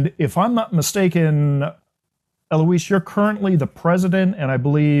 And if I'm not mistaken, Eloise, you're currently the president, and I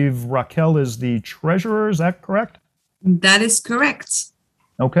believe Raquel is the treasurer. Is that correct? That is correct.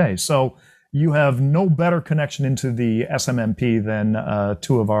 Okay, so you have no better connection into the SMMP than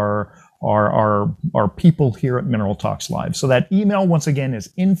two of our people here at Mineral Talks Live. So that email, once again, is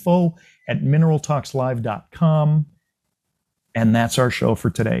info@mineraltalkslive.com, and that's our show for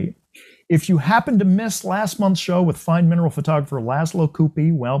today. If you happen to miss last month's show with fine mineral photographer Laszlo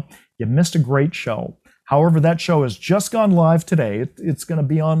Kupi, well, you missed a great show. However, that show has just gone live today. It's going to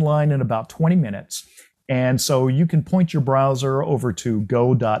be online in about 20 minutes. And so you can point your browser over to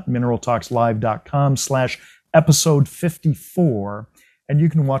go.mineraltalkslive.com/episode 54, and you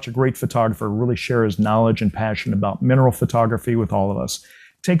can watch a great photographer really share his knowledge and passion about mineral photography with all of us.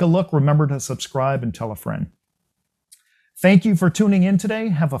 Take a look, remember to subscribe, and tell a friend. Thank you for tuning in today.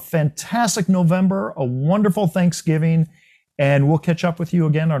 Have a fantastic November, a wonderful Thanksgiving, and we'll catch up with you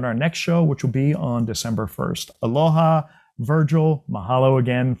again on our next show, which will be on December 1st. Aloha, Virgil, mahalo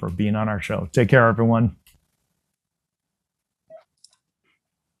again for being on our show. Take care, everyone.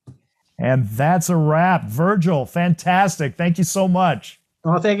 And that's a wrap. Virgil, fantastic. Thank you so much.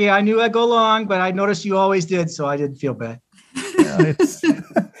 Oh, thank you. I knew I'd go long, but I noticed you always did, so I didn't feel bad. Yeah,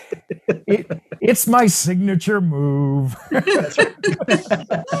 it's my signature move. That's right.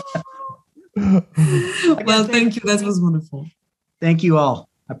 Well, thank you. That was wonderful. Thank you all.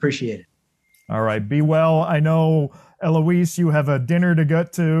 I appreciate it. All right. Be well. I know, Eloise, you have a dinner to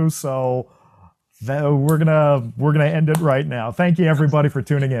get to, so we're gonna end it right now. Thank you, everybody, for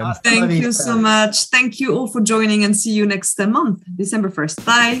tuning in. Thank you so much. Thank you all for joining, and see you next month, December 1st.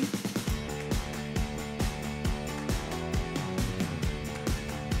 Bye.